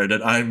out there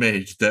that I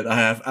made that I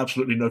have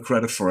absolutely no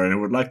credit for, and I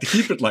would like to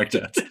keep it like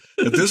that.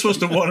 But this was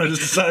the one I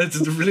just decided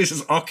to release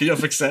as Aki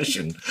of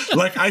Accession.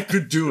 Like, I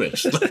could do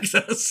it. Like,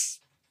 that's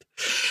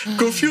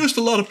confused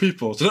a lot of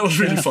people. So that was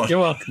really fun. You're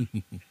welcome.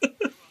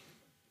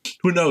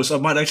 Who knows? I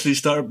might actually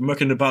start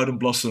mucking about in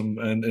Blossom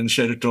and in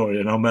Shader Toy,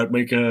 and I might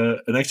make an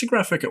extra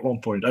graphic at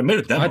one point. I made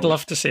a demo. I'd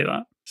love to see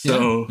that.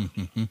 So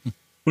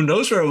who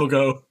knows where it will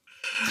go?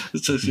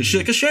 Because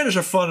shaders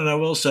are fun, and I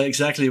will say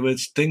exactly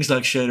with things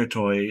like Shader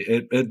Toy,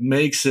 it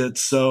makes it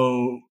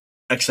so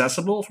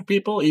accessible for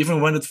people, even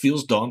when it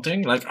feels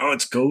daunting. Like, oh,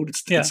 it's code,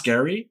 it's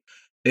scary.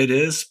 It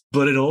is,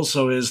 but it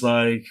also is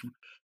like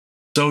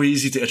so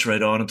easy to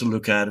iterate on and to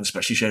look at, and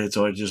especially shaded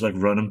toy, just like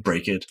run and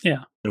break it.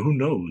 Yeah. So who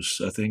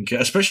knows? I think,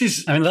 especially.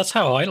 I mean, that's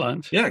how I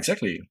learned. Yeah,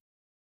 exactly.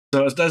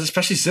 So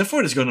especially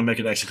Ziphoid is going to make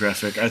an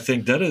Exographic. I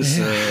think that is...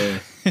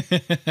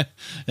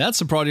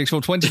 That's a project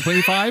for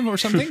 2025 or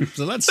something.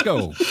 So let's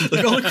go.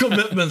 Like all the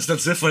commitments that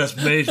Ziphoid has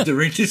made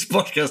during this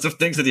podcast of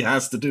things that he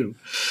has to do.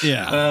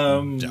 Yeah.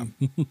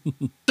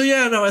 So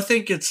yeah, no, I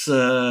think it's...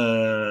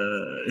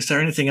 is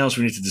there anything else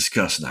we need to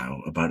discuss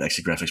now about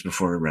Exographics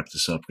before we wrap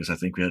this up? Because I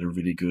think we had a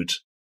really good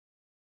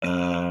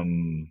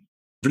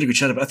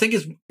chat about. I think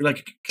it's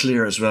like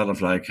clear as well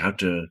of like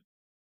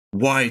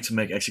why to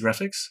make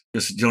Exographics,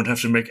 because you don't have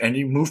to make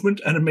any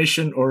movement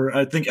animation. Or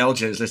I think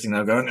LJ is listening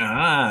now going,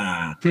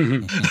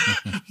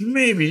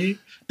 maybe.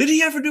 Did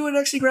he ever do an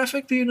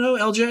Exographic? Do you know,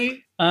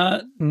 LJ?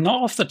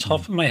 Not off the top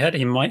of my head.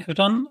 He might have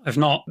done. I've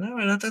not. No,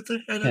 I don't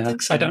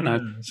think so. I don't know.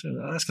 So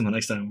I'll ask him the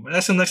next time.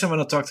 Ask him next time when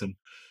I talk to him.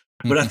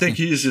 But I think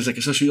he's just like,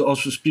 especially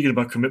also speaking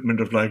about commitment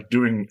of like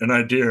doing an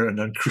idea and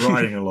then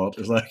crying a lot.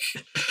 It's like,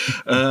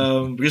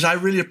 because I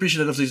really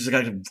appreciate that if these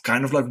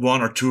kind of like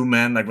one or two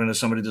men, like when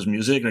somebody does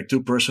music, like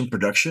 2-person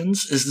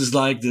productions, is this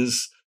like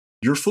this,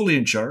 you're fully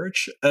in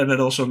charge. And it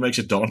also makes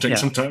it daunting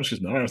sometimes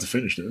because now I have to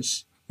finish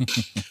this.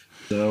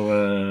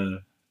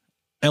 So,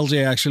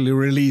 LJ actually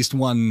released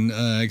one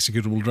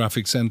executable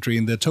graphics entry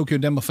in the Tokyo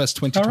Demo Fest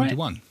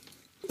 2021.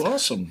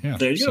 Awesome. Yeah,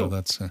 there you so go.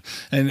 That's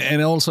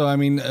and also, I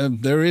mean,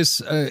 there is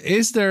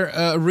there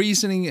a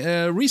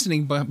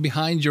reasoning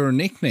behind your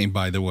nickname,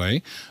 by the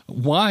way?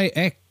 Why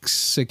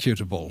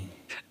Executable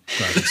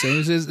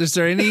Graphics? Is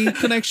there any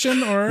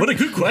connection? Or what a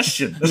good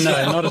question. No,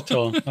 not at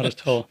all. Not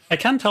at all. I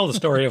can tell the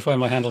story of where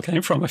my handle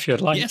came from if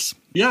you'd like. Yes.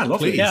 Yeah,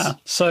 lovely. Yeah.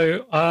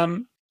 So,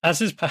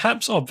 as is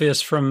perhaps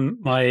obvious from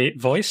my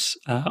voice,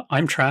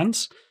 I'm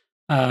trans.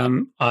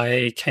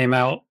 I came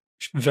out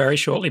very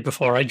shortly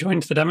before I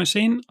joined the demo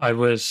scene. I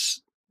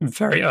was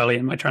very early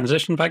in my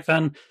transition back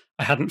then.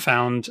 I hadn't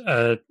found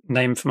a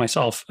name for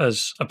myself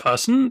as a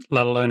person,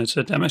 let alone as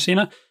a demo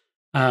scener.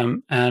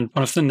 And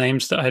one of the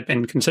names that I had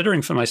been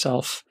considering for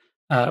myself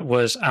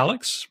was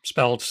Alex,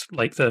 spelled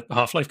like the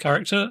Half-Life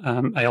character,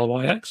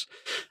 Alyx.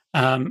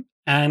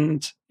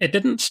 And it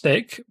didn't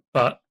stick,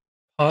 but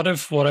part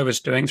of what I was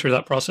doing through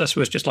that process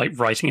was just like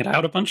writing it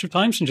out a bunch of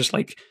times and just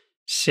like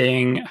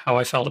seeing how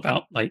I felt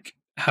about like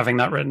having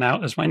that written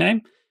out as my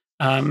name.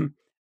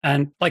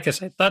 And like I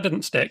said, that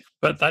didn't stick,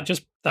 but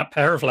that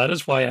pair of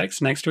letters,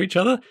 YX, next to each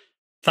other,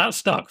 that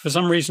stuck. For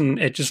some reason,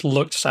 it just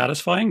looked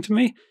satisfying to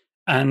me.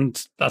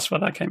 And that's where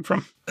that came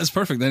from. That's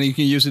perfect. Then you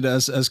can use it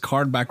as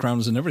card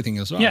backgrounds and everything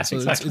as well. Yeah, so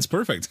exactly. It's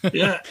perfect.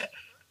 Yeah.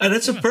 And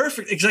it's a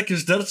perfect, exactly.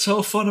 That's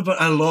so fun. But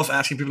I love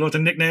asking people about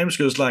their nicknames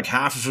because, like,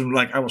 half of them,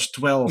 like, I was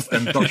 12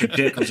 and Dr.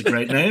 Dick was a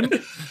great name.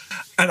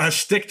 And I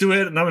stick to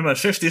it. And I'm in my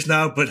 50s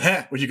now. But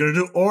heck, what you're going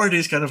to do, or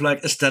these kind of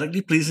like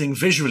aesthetically pleasing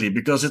visually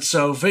because it's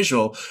so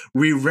visual.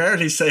 We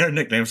rarely say our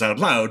nicknames out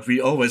loud.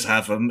 We always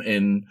have them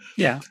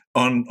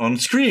on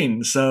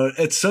screen. So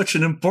it's such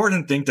an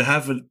important thing to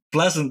have a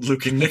pleasant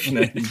looking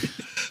nickname.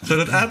 So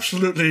that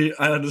absolutely,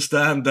 I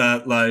understand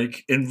that,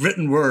 like, in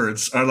written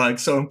words are like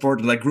so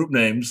important, like group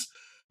names.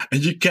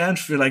 And you can't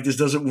feel like this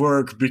doesn't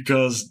work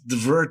because the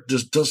word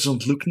just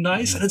doesn't look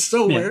nice. And it's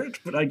so weird,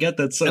 but I get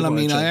that so much. And I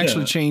mean, I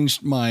actually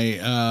changed my,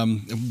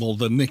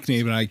 the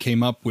nickname that I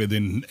came up with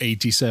in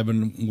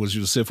 87 was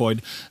just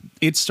Ziphoid.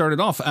 It started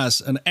off as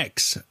an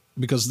X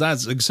because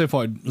that's a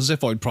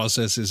Ziphoid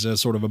process is a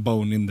sort of a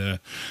bone in the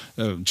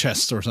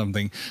chest or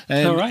something.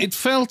 And it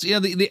felt,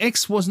 the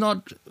X was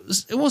not,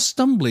 it was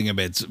stumbling a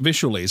bit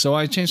visually. So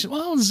I changed it.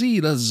 Well,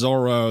 Z, that's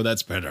Zorro.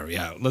 That's better.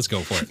 Yeah, let's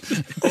go for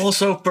it.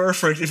 Also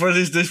perfect. For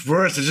these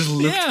words, it just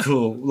looked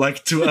cool.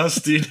 Like to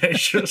us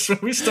teenagers when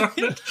we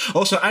started.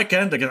 Also, I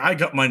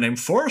got my name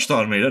forced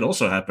on me. That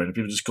also happened.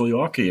 People just call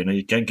you Aki and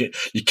you can't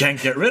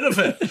get rid of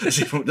it.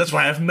 That's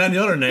why I have many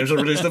other names. I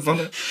released stuff on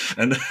it.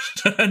 And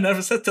I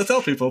never said to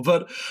tell people.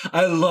 But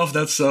I love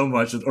that so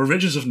much. The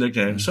origins of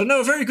nicknames. So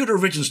no, very good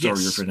origin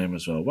story of your name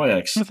as well.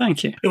 YX. Well,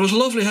 thank you. It was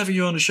lovely having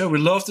you on the show. We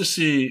love to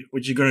see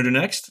what you're going to do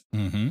next.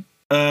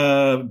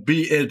 Mm-hmm.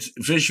 Be it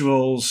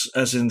visuals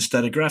as in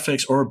static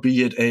graphics or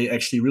be it a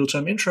actually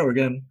real-time intro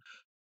again.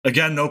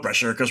 Again, no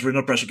pressure because we're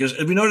not pressure because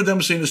we know the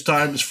demo scene is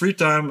time, it's free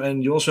time,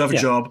 and you also have a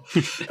job.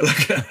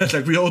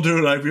 like we all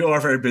do, like we all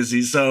are very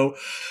busy. So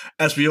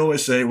as we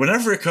always say,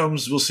 whenever it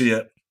comes, we'll see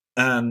it.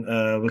 And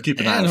we'll keep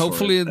an eye out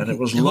hopefully, for it. And it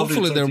was lovely.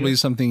 Hopefully there'll be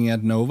something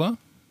at Nova,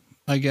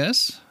 I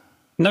guess.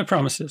 No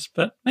promises,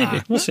 but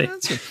maybe. We'll see.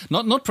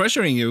 Not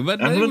pressuring you,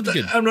 but I'm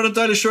not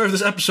entirely sure if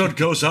this episode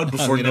goes out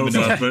before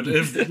Nova, but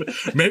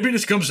if maybe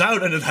this comes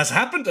out and it has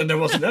happened and there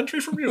was an entry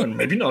from you, and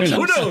maybe not.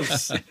 Who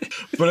knows?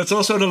 But it's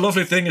also the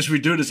lovely thing is we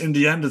do this in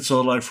the end. It's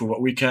all like for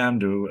what we can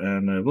do,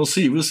 and we'll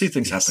see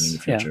things happen in the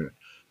future.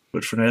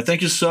 But for now,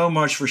 thank you so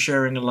much for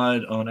sharing a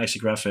light on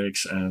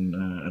Graphics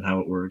and how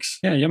it works.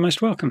 Yeah, you're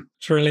most welcome.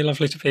 It's really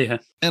lovely to be here.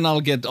 And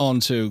I'll get on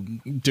to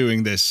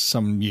doing this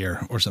some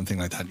year or something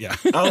like that. Yeah,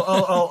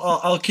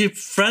 I'll keep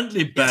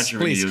friendly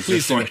badgering you.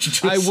 Please do.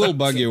 I will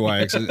bug you,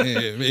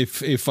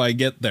 YX, if I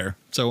get there.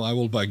 So I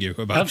will bug you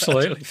about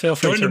Absolutely. that. Feel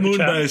free join to the reach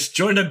out. Moonbase.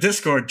 Join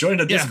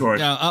the Discord.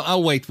 Yeah,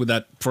 I'll wait with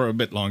that for a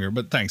bit longer.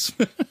 But thanks.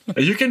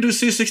 You can do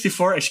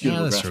C64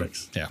 executable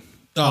graphics. True. Yeah.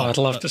 Oh, I'd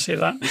love to see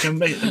that. You can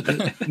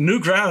make new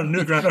ground.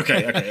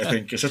 Okay, I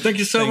think so. Thank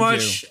you so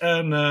much,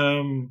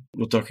 and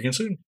we'll talk again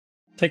soon.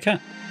 Take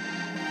care.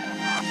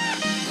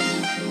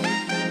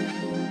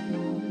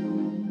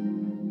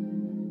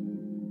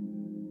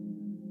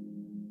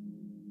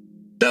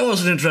 That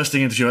was an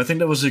interesting interview. I think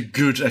that was a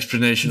good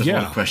explanation of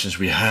all the questions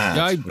we had.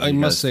 Yeah, I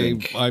must say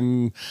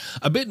I'm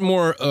a bit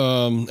more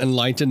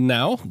enlightened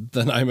now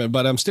than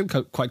but I'm still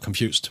quite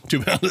confused, to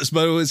be honest.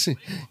 But it was,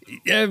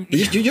 you're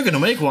going to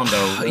make one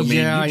though. I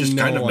mean,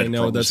 I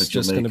know that's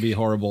just going to be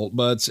horrible.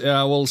 But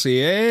we'll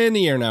see.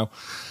 Any year now.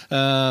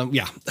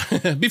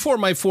 Before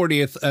my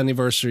 40th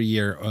anniversary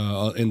year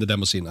in the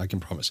demo scene, I can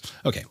promise.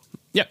 Okay.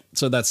 Yeah,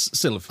 so that's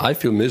still I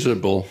feel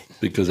miserable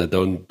because I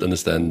don't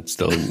understand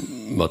still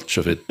much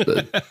of it.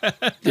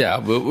 But yeah,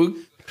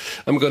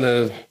 I'm going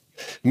to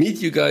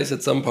meet you guys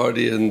at some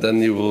party, and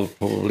then you will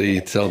probably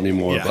tell me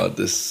more about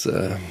this.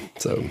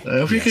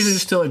 If you can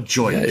still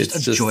enjoy it, it's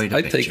just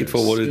I take it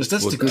for what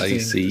I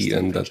see,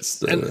 and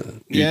that's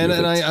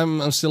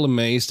I'm still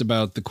amazed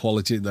about the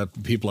quality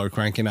that people are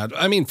cranking out.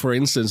 I mean, for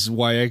instance,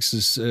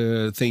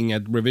 YX's thing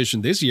at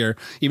Revision this year,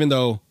 even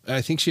though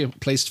I think she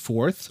placed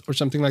 4th or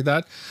something like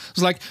that, it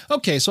was like,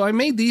 okay, so I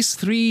made these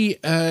 3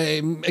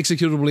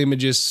 executable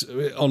images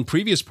on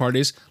previous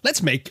parties.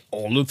 Let's make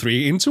all the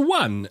 3 into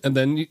one, and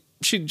then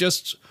she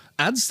just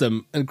adds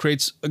them and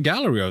creates a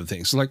gallery of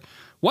things. Like,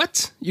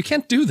 what? You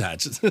can't do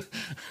that.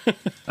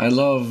 I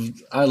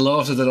loved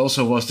that it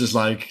also was just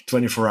like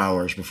 24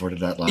 hours before the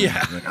deadline.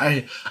 Yeah.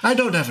 Like, I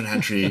don't have an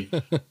entry.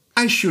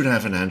 I should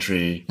have an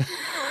entry.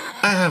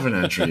 I have an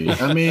entry.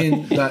 I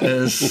mean, that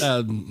is...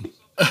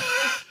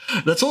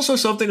 that's also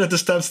something that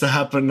just tends to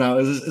happen now.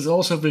 Is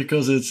also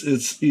because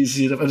it's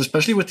easy, and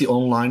especially with the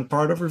online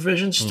part of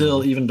Revision,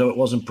 still, even though it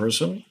was in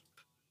person,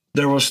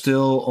 there was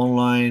still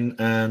online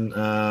and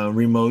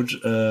remote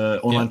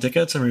online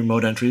tickets and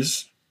remote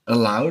entries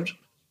allowed,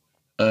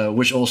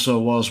 which also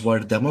was where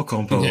the demo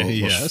compo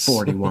was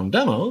 41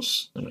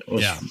 demos. And it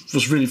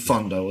was really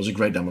fun though. It was a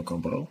great demo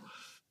compo.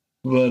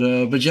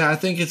 But yeah, I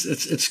think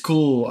it's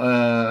cool.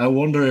 I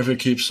wonder if it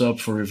keeps up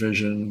for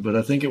Revision. But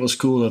I think it was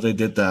cool that they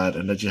did that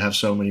and that you have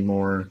so many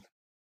more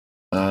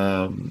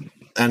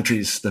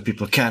entries that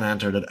people can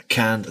enter that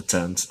can't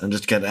attend and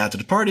just get added to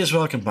the party as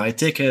well. Can buy a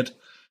ticket.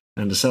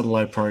 And the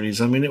satellite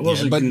parties. I mean, it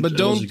was but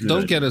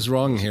don't get us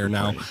wrong here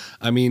now.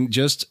 I mean,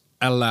 just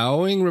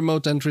allowing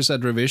remote entries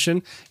at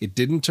Revision, it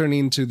didn't turn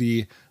into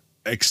the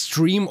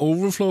extreme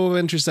overflow of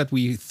entries that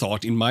we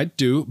thought it might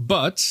do,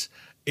 but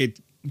it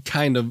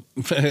kind of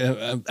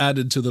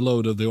added to the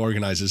load of the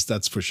organizers,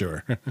 that's for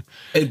sure.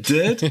 It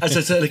did. As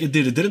I said, it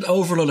did. It didn't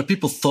overload.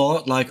 People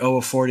thought like,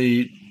 a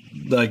 40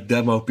 like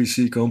demo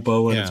PC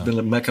compo and it's been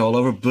like mecha all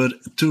over. But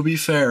to be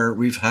fair,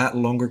 we've had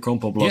longer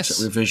compo blocks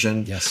at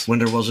Revision when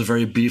there was a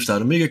very beefed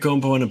out Amiga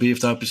compo and a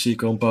beefed out PC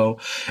compo.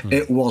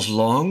 It was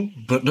long,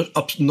 but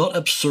not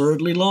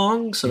absurdly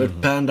long, so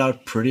it panned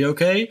out pretty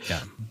okay.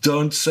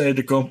 Don't say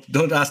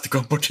don't ask the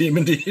compo team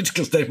indeed,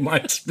 because they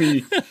might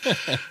be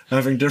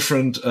having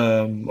different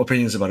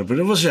opinions about it. But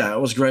it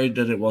was great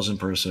that it was in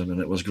person, and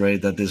it was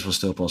great that this was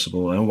still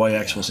possible. And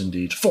YX was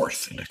indeed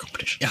 4th in the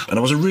competition. And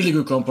it was a really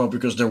good compo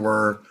because there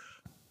were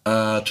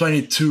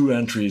 22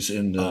 entries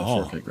in the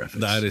 4K graphics.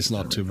 That is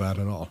not too bad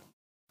at all.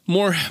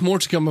 More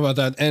to come about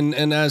that,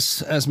 and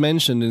as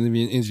mentioned in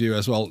the interview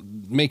as well,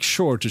 make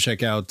sure to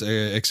check out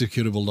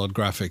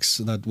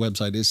executable.graphics. That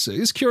website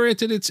is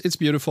curated. It's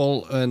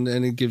beautiful, and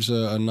it gives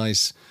a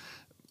nice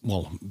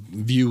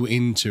view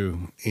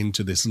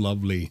into this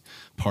lovely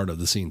part of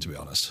the scene, to be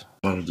honest.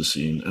 Part of the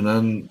scene. And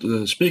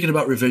then speaking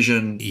about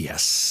Revision,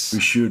 yes, we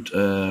should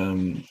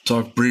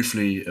talk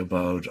briefly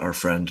about our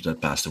friend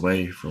that passed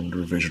away from the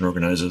Revision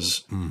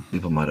organizers.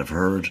 People might have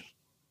heard.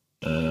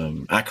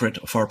 Akrit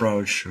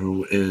Farbrouch,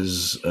 who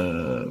is,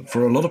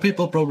 for a lot of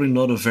people, probably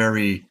not a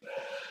very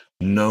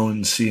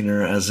known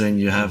scener, as in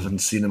you haven't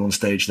seen him on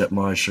stage that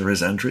much or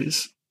his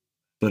entries,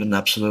 but an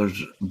absolute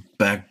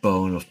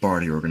backbone of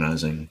party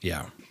organizing.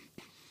 Yeah.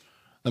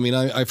 I mean,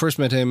 I first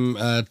met him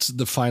at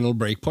the final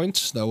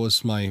Breakpoint. That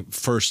was my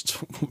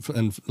first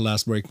and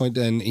last Breakpoint.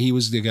 And he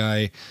was the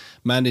guy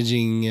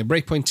managing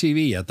Breakpoint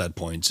TV at that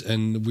point.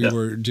 And we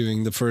were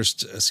doing the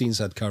first scene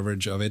set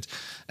coverage of it.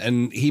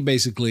 And he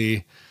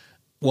basically,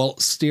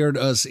 steered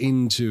us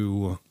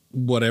into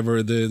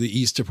whatever the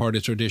Easter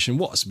party tradition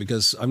was.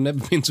 Because I've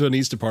never been to an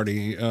Easter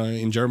party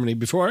in Germany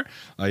before.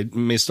 I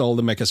missed all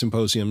the Mecha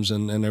Symposiums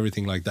and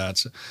everything like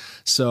that.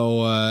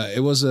 So it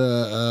was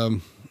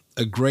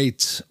a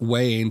great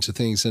way into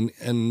things, and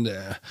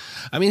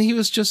I mean, he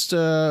was just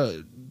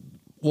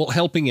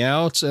helping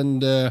out,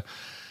 and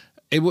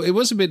it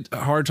was a bit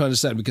hard to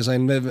understand because I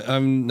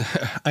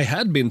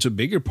had been to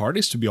bigger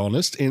parties, to be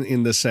honest,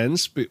 in the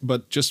sense,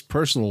 but just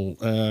personal.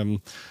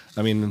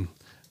 I mean,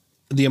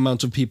 the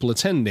amount of people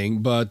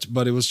attending, but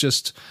it was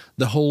just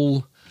the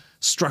whole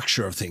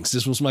structure of things.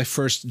 This was my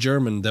first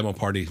German demo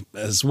party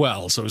as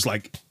well, so it's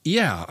like,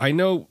 yeah, I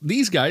know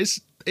these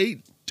guys.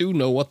 They do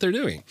know what they're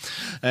doing,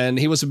 and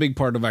he was a big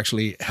part of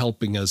actually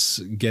helping us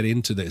get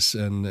into this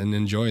and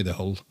enjoy the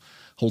whole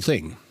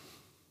thing.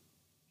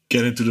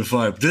 Get into the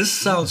vibe. This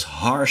sounds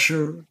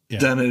harsher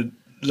than it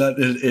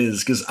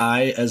is, because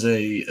I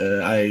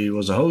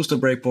was a host at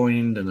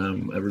Breakpoint and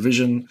I'm a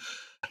revision,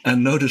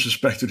 and no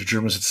disrespect to the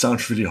Germans, it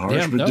sounds really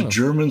harsh, but the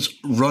Germans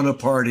run a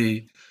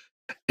party.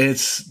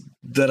 It's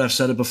that I've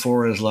said it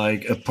before, is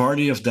like a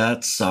party of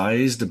that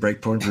size, the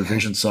Breakpoint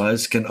revision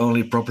size, can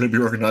only properly be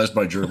organized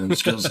by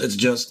Germans, because it's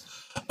just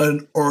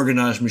an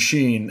organized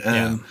machine.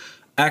 And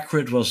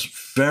Acrid was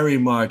very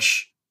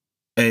much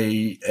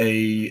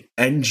a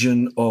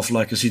engine of,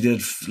 like, as he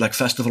did like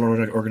festival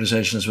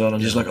organization as well,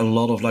 and just like a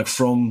lot of like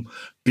from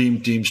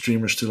Beam Team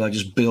streamers to like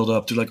just build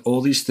up to like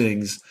all these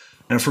things.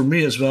 And for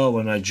me as well,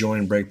 when I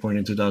joined Breakpoint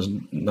in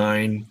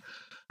 2009,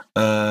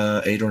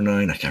 8 or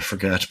 9, I can't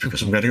forget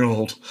because I'm getting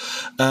old.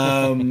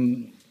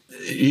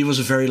 He was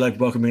a very like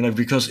welcoming, like,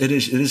 because it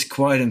is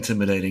quite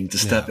intimidating to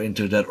step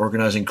into that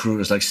organizing crew.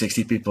 It's like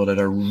 60 people that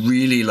are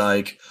really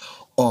like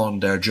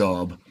on their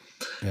job,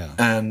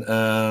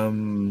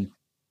 and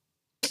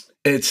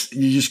it's,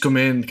 you just come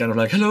in kind of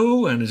like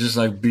hello, and it's just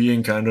like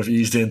being kind of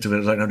eased into it.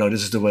 It's like, no,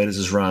 this is the way this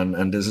is run,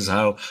 and this is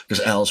how, because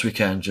else you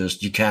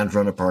can't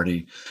run a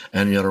party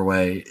any other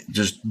way,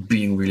 just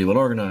being really well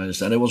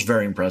organized. And it was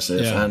very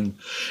impressive. And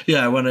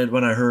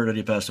when I heard that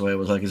he passed away, it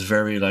was like, it's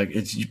very like,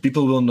 it's,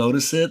 people will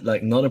notice it,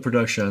 like not in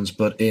productions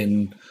but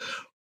in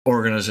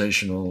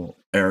organizational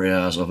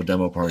areas of a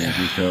demo party,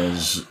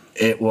 because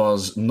it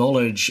was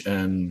knowledge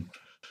and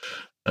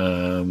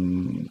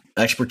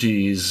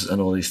expertise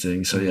and all these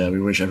things. So we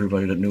wish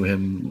everybody that knew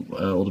him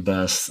all the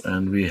best,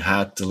 and we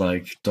had to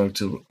like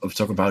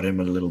talk about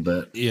him a little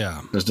bit,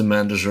 because the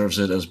man deserves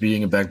it, as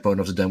being a backbone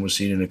of the demo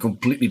scene in a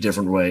completely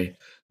different way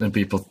than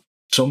people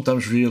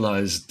sometimes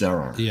realize there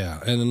are.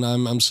 And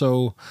I'm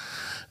so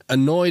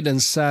annoyed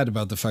and sad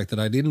about the fact that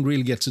I didn't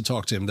really get to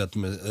talk to him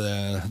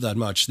that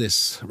much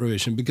this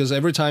revision, because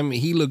every time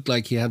he looked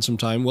like he had some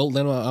time, well,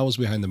 then I was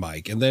behind the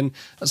mic, and then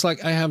it's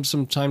like I have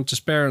some time to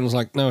spare, and it's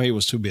like, no, he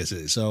was too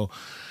busy. So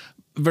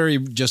very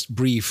just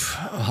brief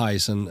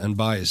highs and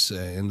buys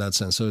in that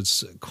sense. So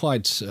it's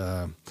quite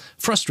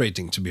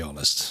frustrating, to be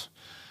honest.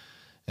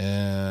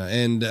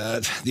 And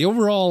the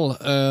overall,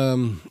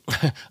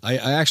 I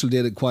actually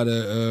did quite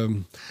a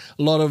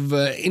lot of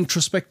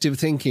introspective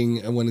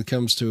thinking when it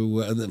comes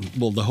to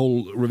the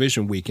whole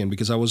revision weekend,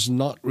 because I was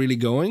not really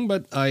going,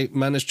 but I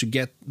managed to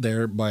get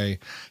there by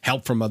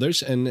help from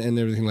others and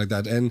everything like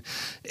that. And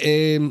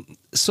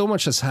so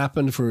much has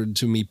happened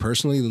to me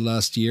personally the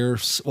last year,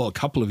 well, a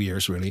couple of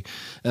years really,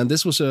 and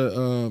this was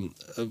a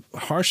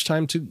harsh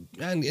time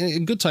and a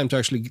good time to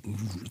actually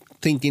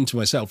think into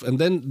myself. And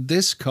then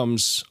this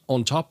comes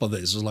on top of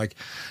this. It's like,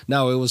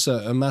 now it was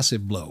a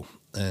massive blow,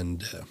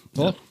 and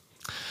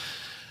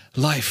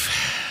life.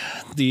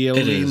 The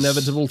only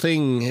inevitable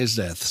thing is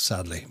death,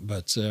 sadly.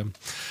 But and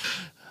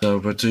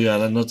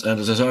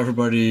as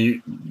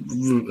everybody, how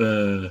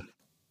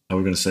are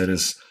we going to say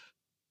this?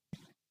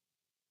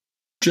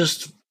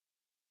 Just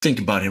think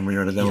about him when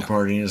you're at a demo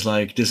party. It's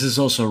like, this is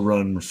also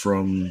run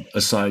from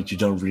a side you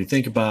don't really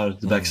think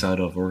about, the backside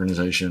of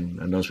organization,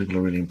 and those people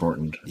are really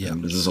important.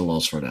 And this is a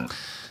loss for that.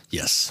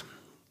 Yes.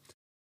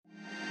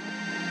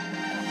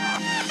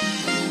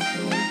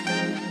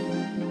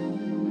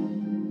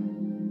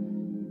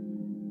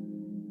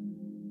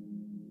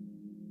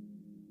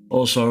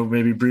 Also,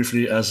 maybe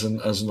briefly, as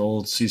an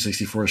old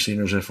C64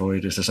 senior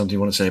Zephoid, is there something you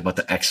want to say about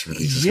the X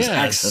releases? Yes.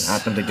 X has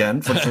happened again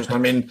for the first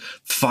time in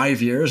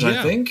 5 years,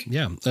 I think.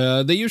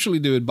 They usually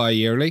do it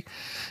bi-yearly.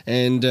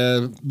 And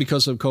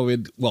because of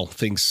COVID, well,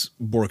 things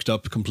borked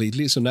up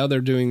completely. So now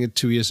they're doing it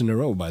 2 years in a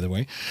row, by the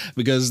way,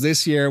 because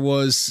this year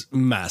was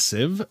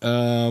massive.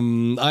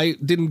 I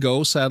didn't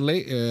go,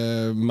 sadly,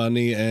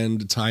 money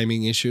and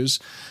timing issues,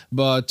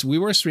 but we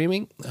were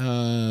streaming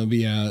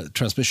via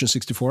Transmission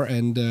 64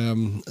 and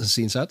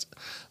SceneSat.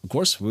 Of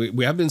course,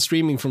 we have been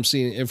streaming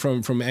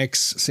from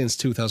X since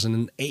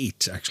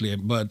 2008, actually,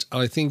 but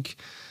I think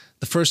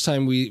the first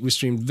time we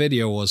streamed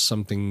video was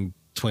something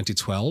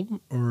 2012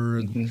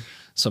 or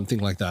something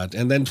like that.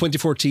 And then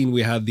 2014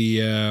 we had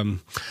the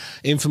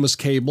infamous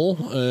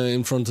cable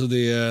in front of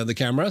the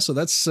camera, so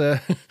that's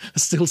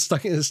still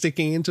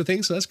sticking into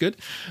things, so that's good.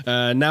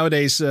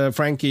 Nowadays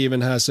Frankie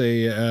even has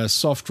a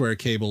software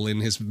cable in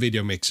his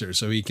video mixer,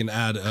 so he can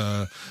add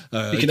a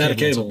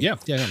cable. Yeah.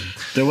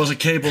 There was a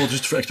cable,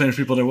 just to explain to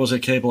people, there was a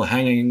cable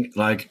hanging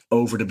like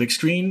over the big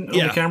screen on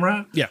the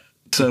camera.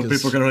 So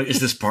people are going to like, is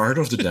this part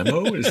of the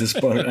demo? Is this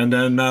part? And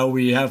then now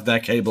we have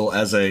that cable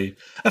as a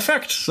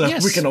effect. So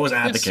we can always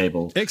add the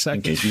cable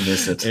in case we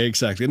miss it.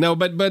 Exactly. No,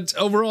 but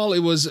overall, it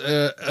was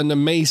an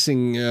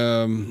amazing,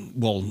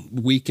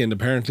 weekend,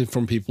 apparently,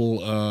 from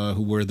people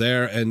who were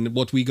there. And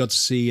what we got to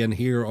see and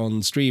hear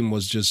on stream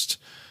was just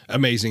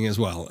amazing as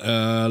well.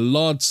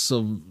 Lots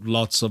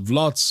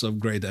of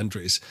great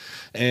entries.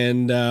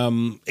 And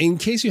in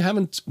case you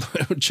haven't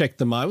checked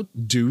them out,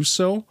 do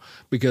so,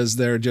 because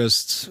they're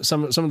just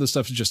some of the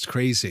stuff is just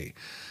crazy.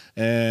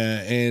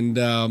 The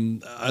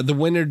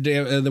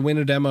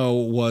winner demo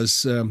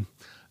was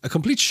a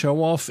complete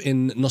show off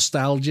in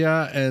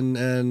nostalgia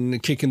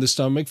and kick in the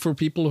stomach for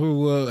people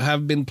who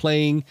have been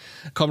playing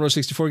Commodore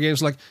 64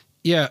 games. Like,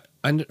 yeah,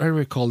 I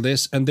recall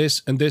this and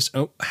this and this.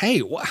 Oh,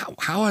 hey,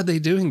 how are they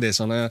doing this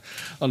on a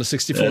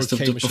 64K it's the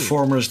machine?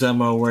 performers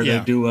demo where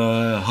they do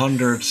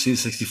 100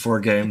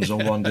 C64 games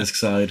on one disc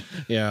side.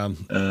 Yeah,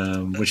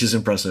 which is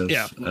impressive.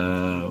 Yeah,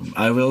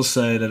 I will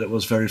say that it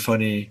was very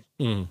funny.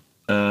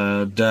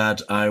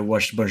 That I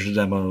watched a bunch of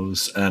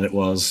demos, and it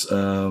was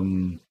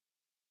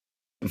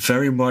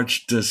very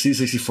much the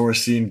C64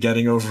 scene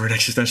getting over an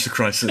existential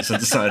crisis and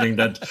deciding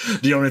that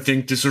the only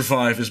thing to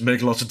survive is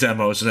make lots of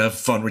demos and have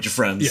fun with your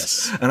friends.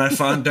 Yes. And I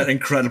found that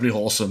incredibly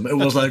wholesome. It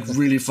was like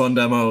really fun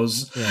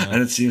demos,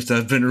 and it seems to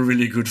have been a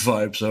really good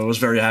vibe. So I was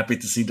very happy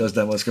to see those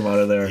demos come out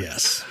of there.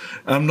 Yes.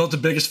 I'm not the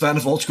biggest fan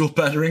of old school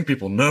patterning.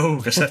 People know,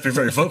 because I've been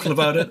very vocal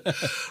about it.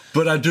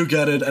 But I do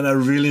get it, and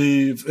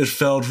it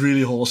felt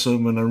really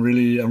wholesome, and I'm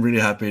really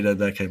happy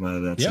that came out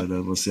of that. Yep.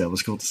 So it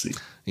was cool to see.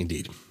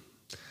 Indeed.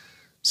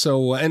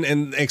 So,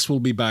 and X will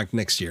be back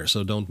next year,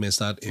 so don't miss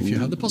that if you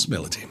have the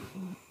possibility.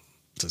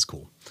 That's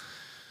cool.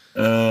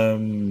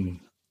 Any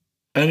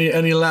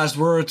last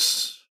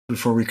words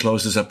before we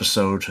close this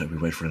episode and we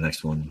wait for the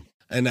next one?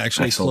 And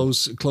actually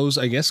close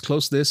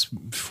this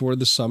for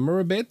the summer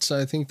a bit.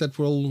 I think that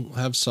we'll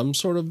have some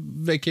sort of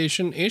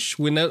vacation-ish.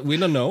 We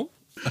don't know.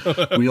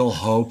 We all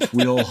hope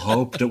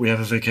that we have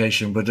a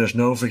vacation, but there's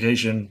no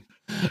vacation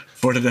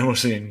for the demo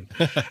scene.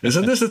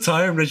 Isn't this the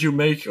time that you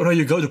make? Oh no,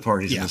 you go to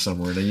parties in the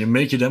summer, and then you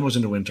make your demos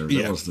in the winter.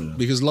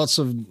 Because lots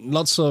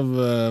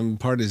of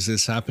parties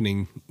is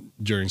happening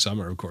during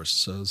summer, of course.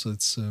 So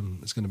it's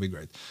going to be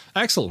great.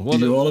 Axel, what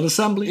do you all at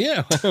assembly?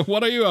 Yeah,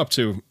 what are you up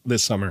to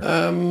this summer?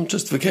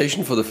 Just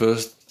vacation for the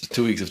first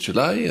 2 weeks of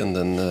July, and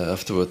then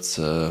afterwards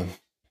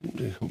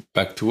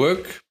back to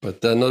work,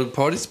 but no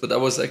parties. But I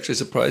was actually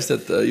surprised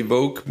that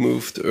Evoke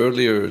moved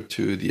earlier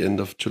to the end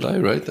of July,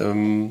 right?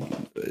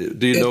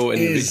 Do you know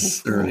any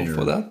reason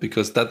for that?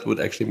 Because that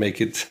would actually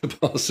make it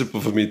possible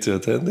for me to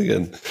attend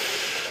again.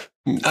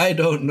 I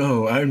don't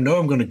know. I know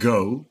I'm going to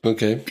go.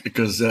 Okay.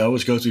 Because I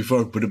always go to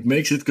Evoke, but it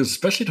makes it, because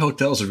especially the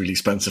hotels are really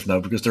expensive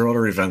now because there are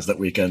other events that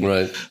weekend.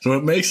 Right. So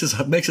it makes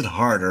it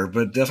harder,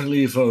 but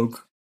definitely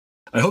Evoke.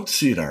 I hope to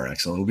see you there,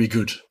 Axel. It'll be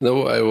good.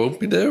 No, I won't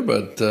be there,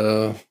 but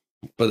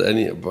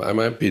I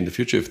might be in the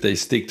future if they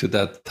stick to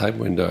that time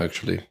window.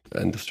 Actually,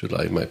 end of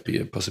July might be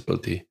a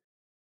possibility.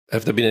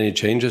 Have there been any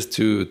changes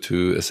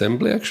to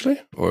assembly actually,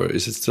 or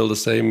is it still the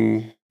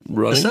same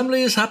running?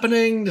 Assembly is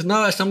happening.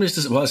 No, assembly is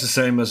it's the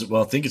same as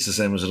I think it's the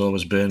same as it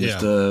always been. Yeah.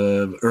 It's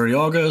the early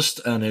August,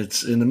 and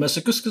it's in the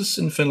Massachusetts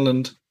in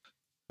Finland,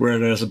 where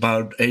there's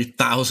about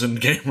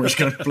 8,000 gamers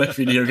going to play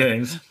video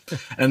games,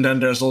 and then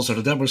there's also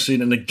the demo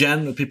scene. And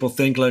again, people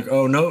think like,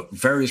 oh no,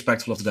 very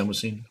respectful of the demo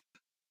scene.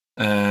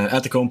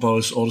 At the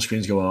compos, all the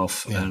screens go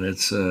off, and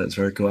it's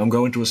very cool. I'm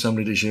going to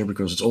assembly this year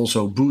because it's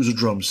also Boozer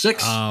Drum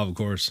 6. Ah, of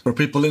course. For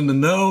people in the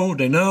know,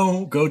 they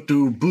know. Go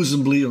to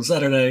Boozembly on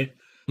Saturday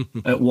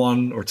at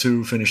 1 or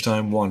 2, finish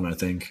time 1, I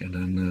think. And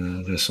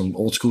then there's some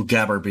old school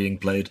gabber being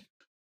played.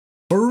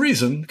 For a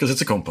reason, because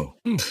it's a compo.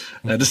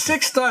 The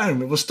 6th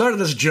time, it was started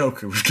as a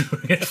joke. We're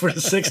doing it for the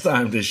 6th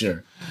time this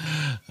year.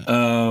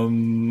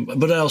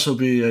 But I'll also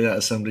be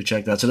assembly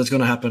checked out. So that's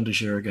going to happen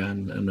this year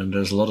again. And then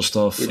there's a lot of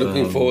stuff. We're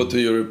looking forward to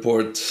your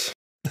report.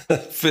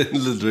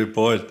 Finland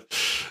report.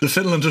 The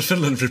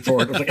Finland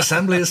report. Like,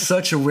 assembly is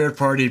such a weird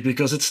party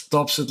because it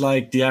stops at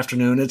like the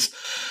afternoon.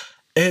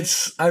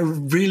 I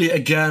really,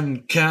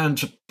 again,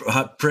 can't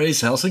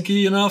praise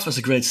Helsinki enough as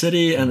a great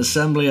city, and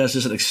assembly as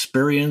just an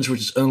experience which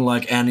is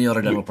unlike any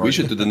other demo party. We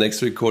should do the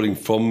next recording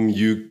from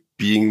you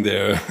being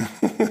there.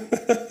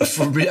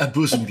 For me at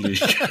Boozembly.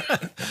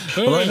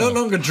 Well, I no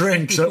longer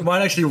drink, so it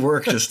might actually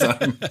work this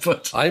time.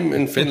 But I'm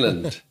in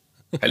Finland.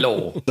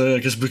 Hello.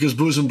 Because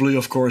Boozembly,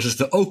 of course, is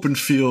the open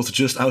field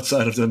just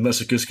outside of the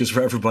Massachusetts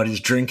where everybody's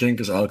drinking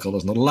because alcohol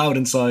is not allowed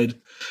inside.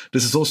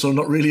 This is also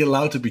not really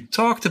allowed to be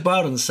talked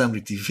about on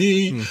Assembly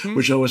TV,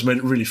 which always made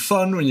it really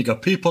fun when you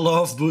got people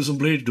off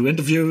Boozembly to do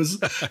interviews,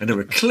 and they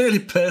were clearly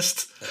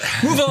pissed.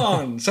 Move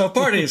on! So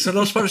parties. So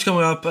those parties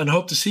coming up, and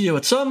hope to see you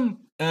at some.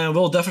 And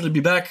we'll definitely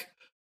be back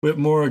with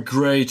more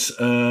great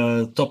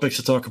topics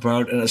to talk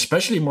about, and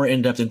especially more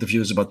in-depth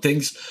interviews about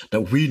things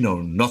that we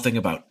know nothing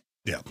about.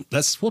 Yeah,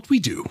 that's what we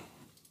do.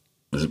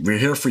 We're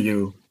here for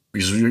you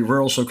because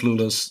we're also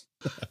clueless,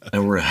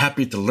 and we're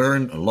happy to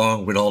learn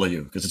along with all of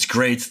you because it's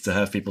great to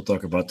have people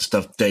talk about the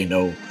stuff they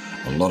know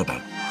a lot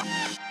about.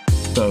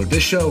 So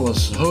this show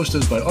was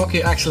hosted by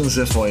Oki, Axel, and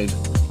Ziphoid,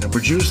 and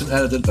produced and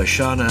edited by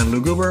Shana and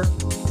Luguber.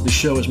 This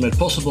show is made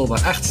possible by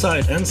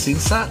Echtsite and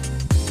Zinsat.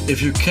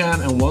 If you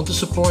can and want to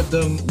support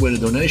them with a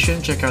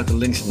donation, check out the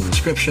links in the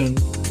description.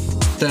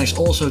 Thanks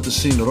also to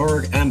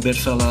Scene.org and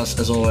Bitfellas,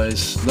 as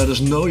always. Let us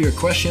know your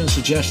questions,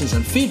 suggestions,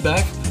 and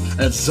feedback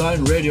at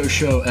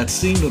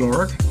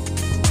ZignRadioshow@Scene.org.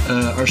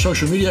 Our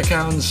social media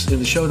accounts in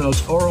the show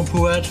notes or on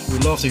Puet.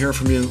 We'd love to hear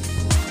from you.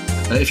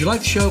 If you like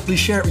the show, please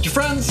share it with your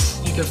friends.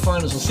 You can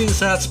find us on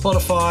CineSat,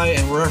 Spotify,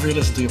 and wherever you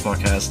listen to your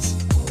podcasts.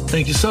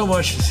 Thank you so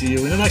much. See you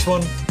in the next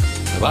one.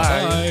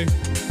 Bye.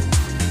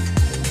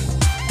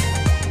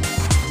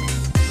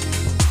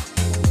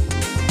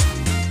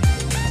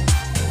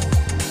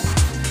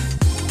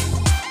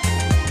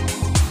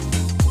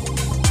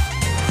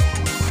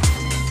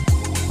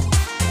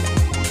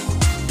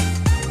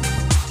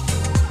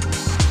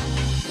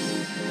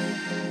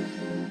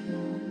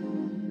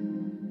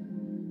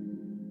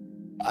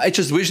 I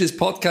just wish this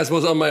podcast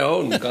was on my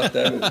own. God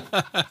damn it.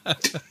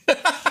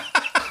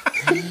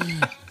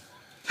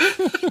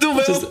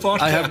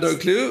 I have no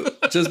clue.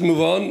 Just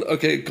move on.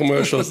 Okay,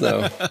 commercials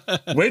now.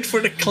 Wait for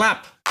the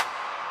clap.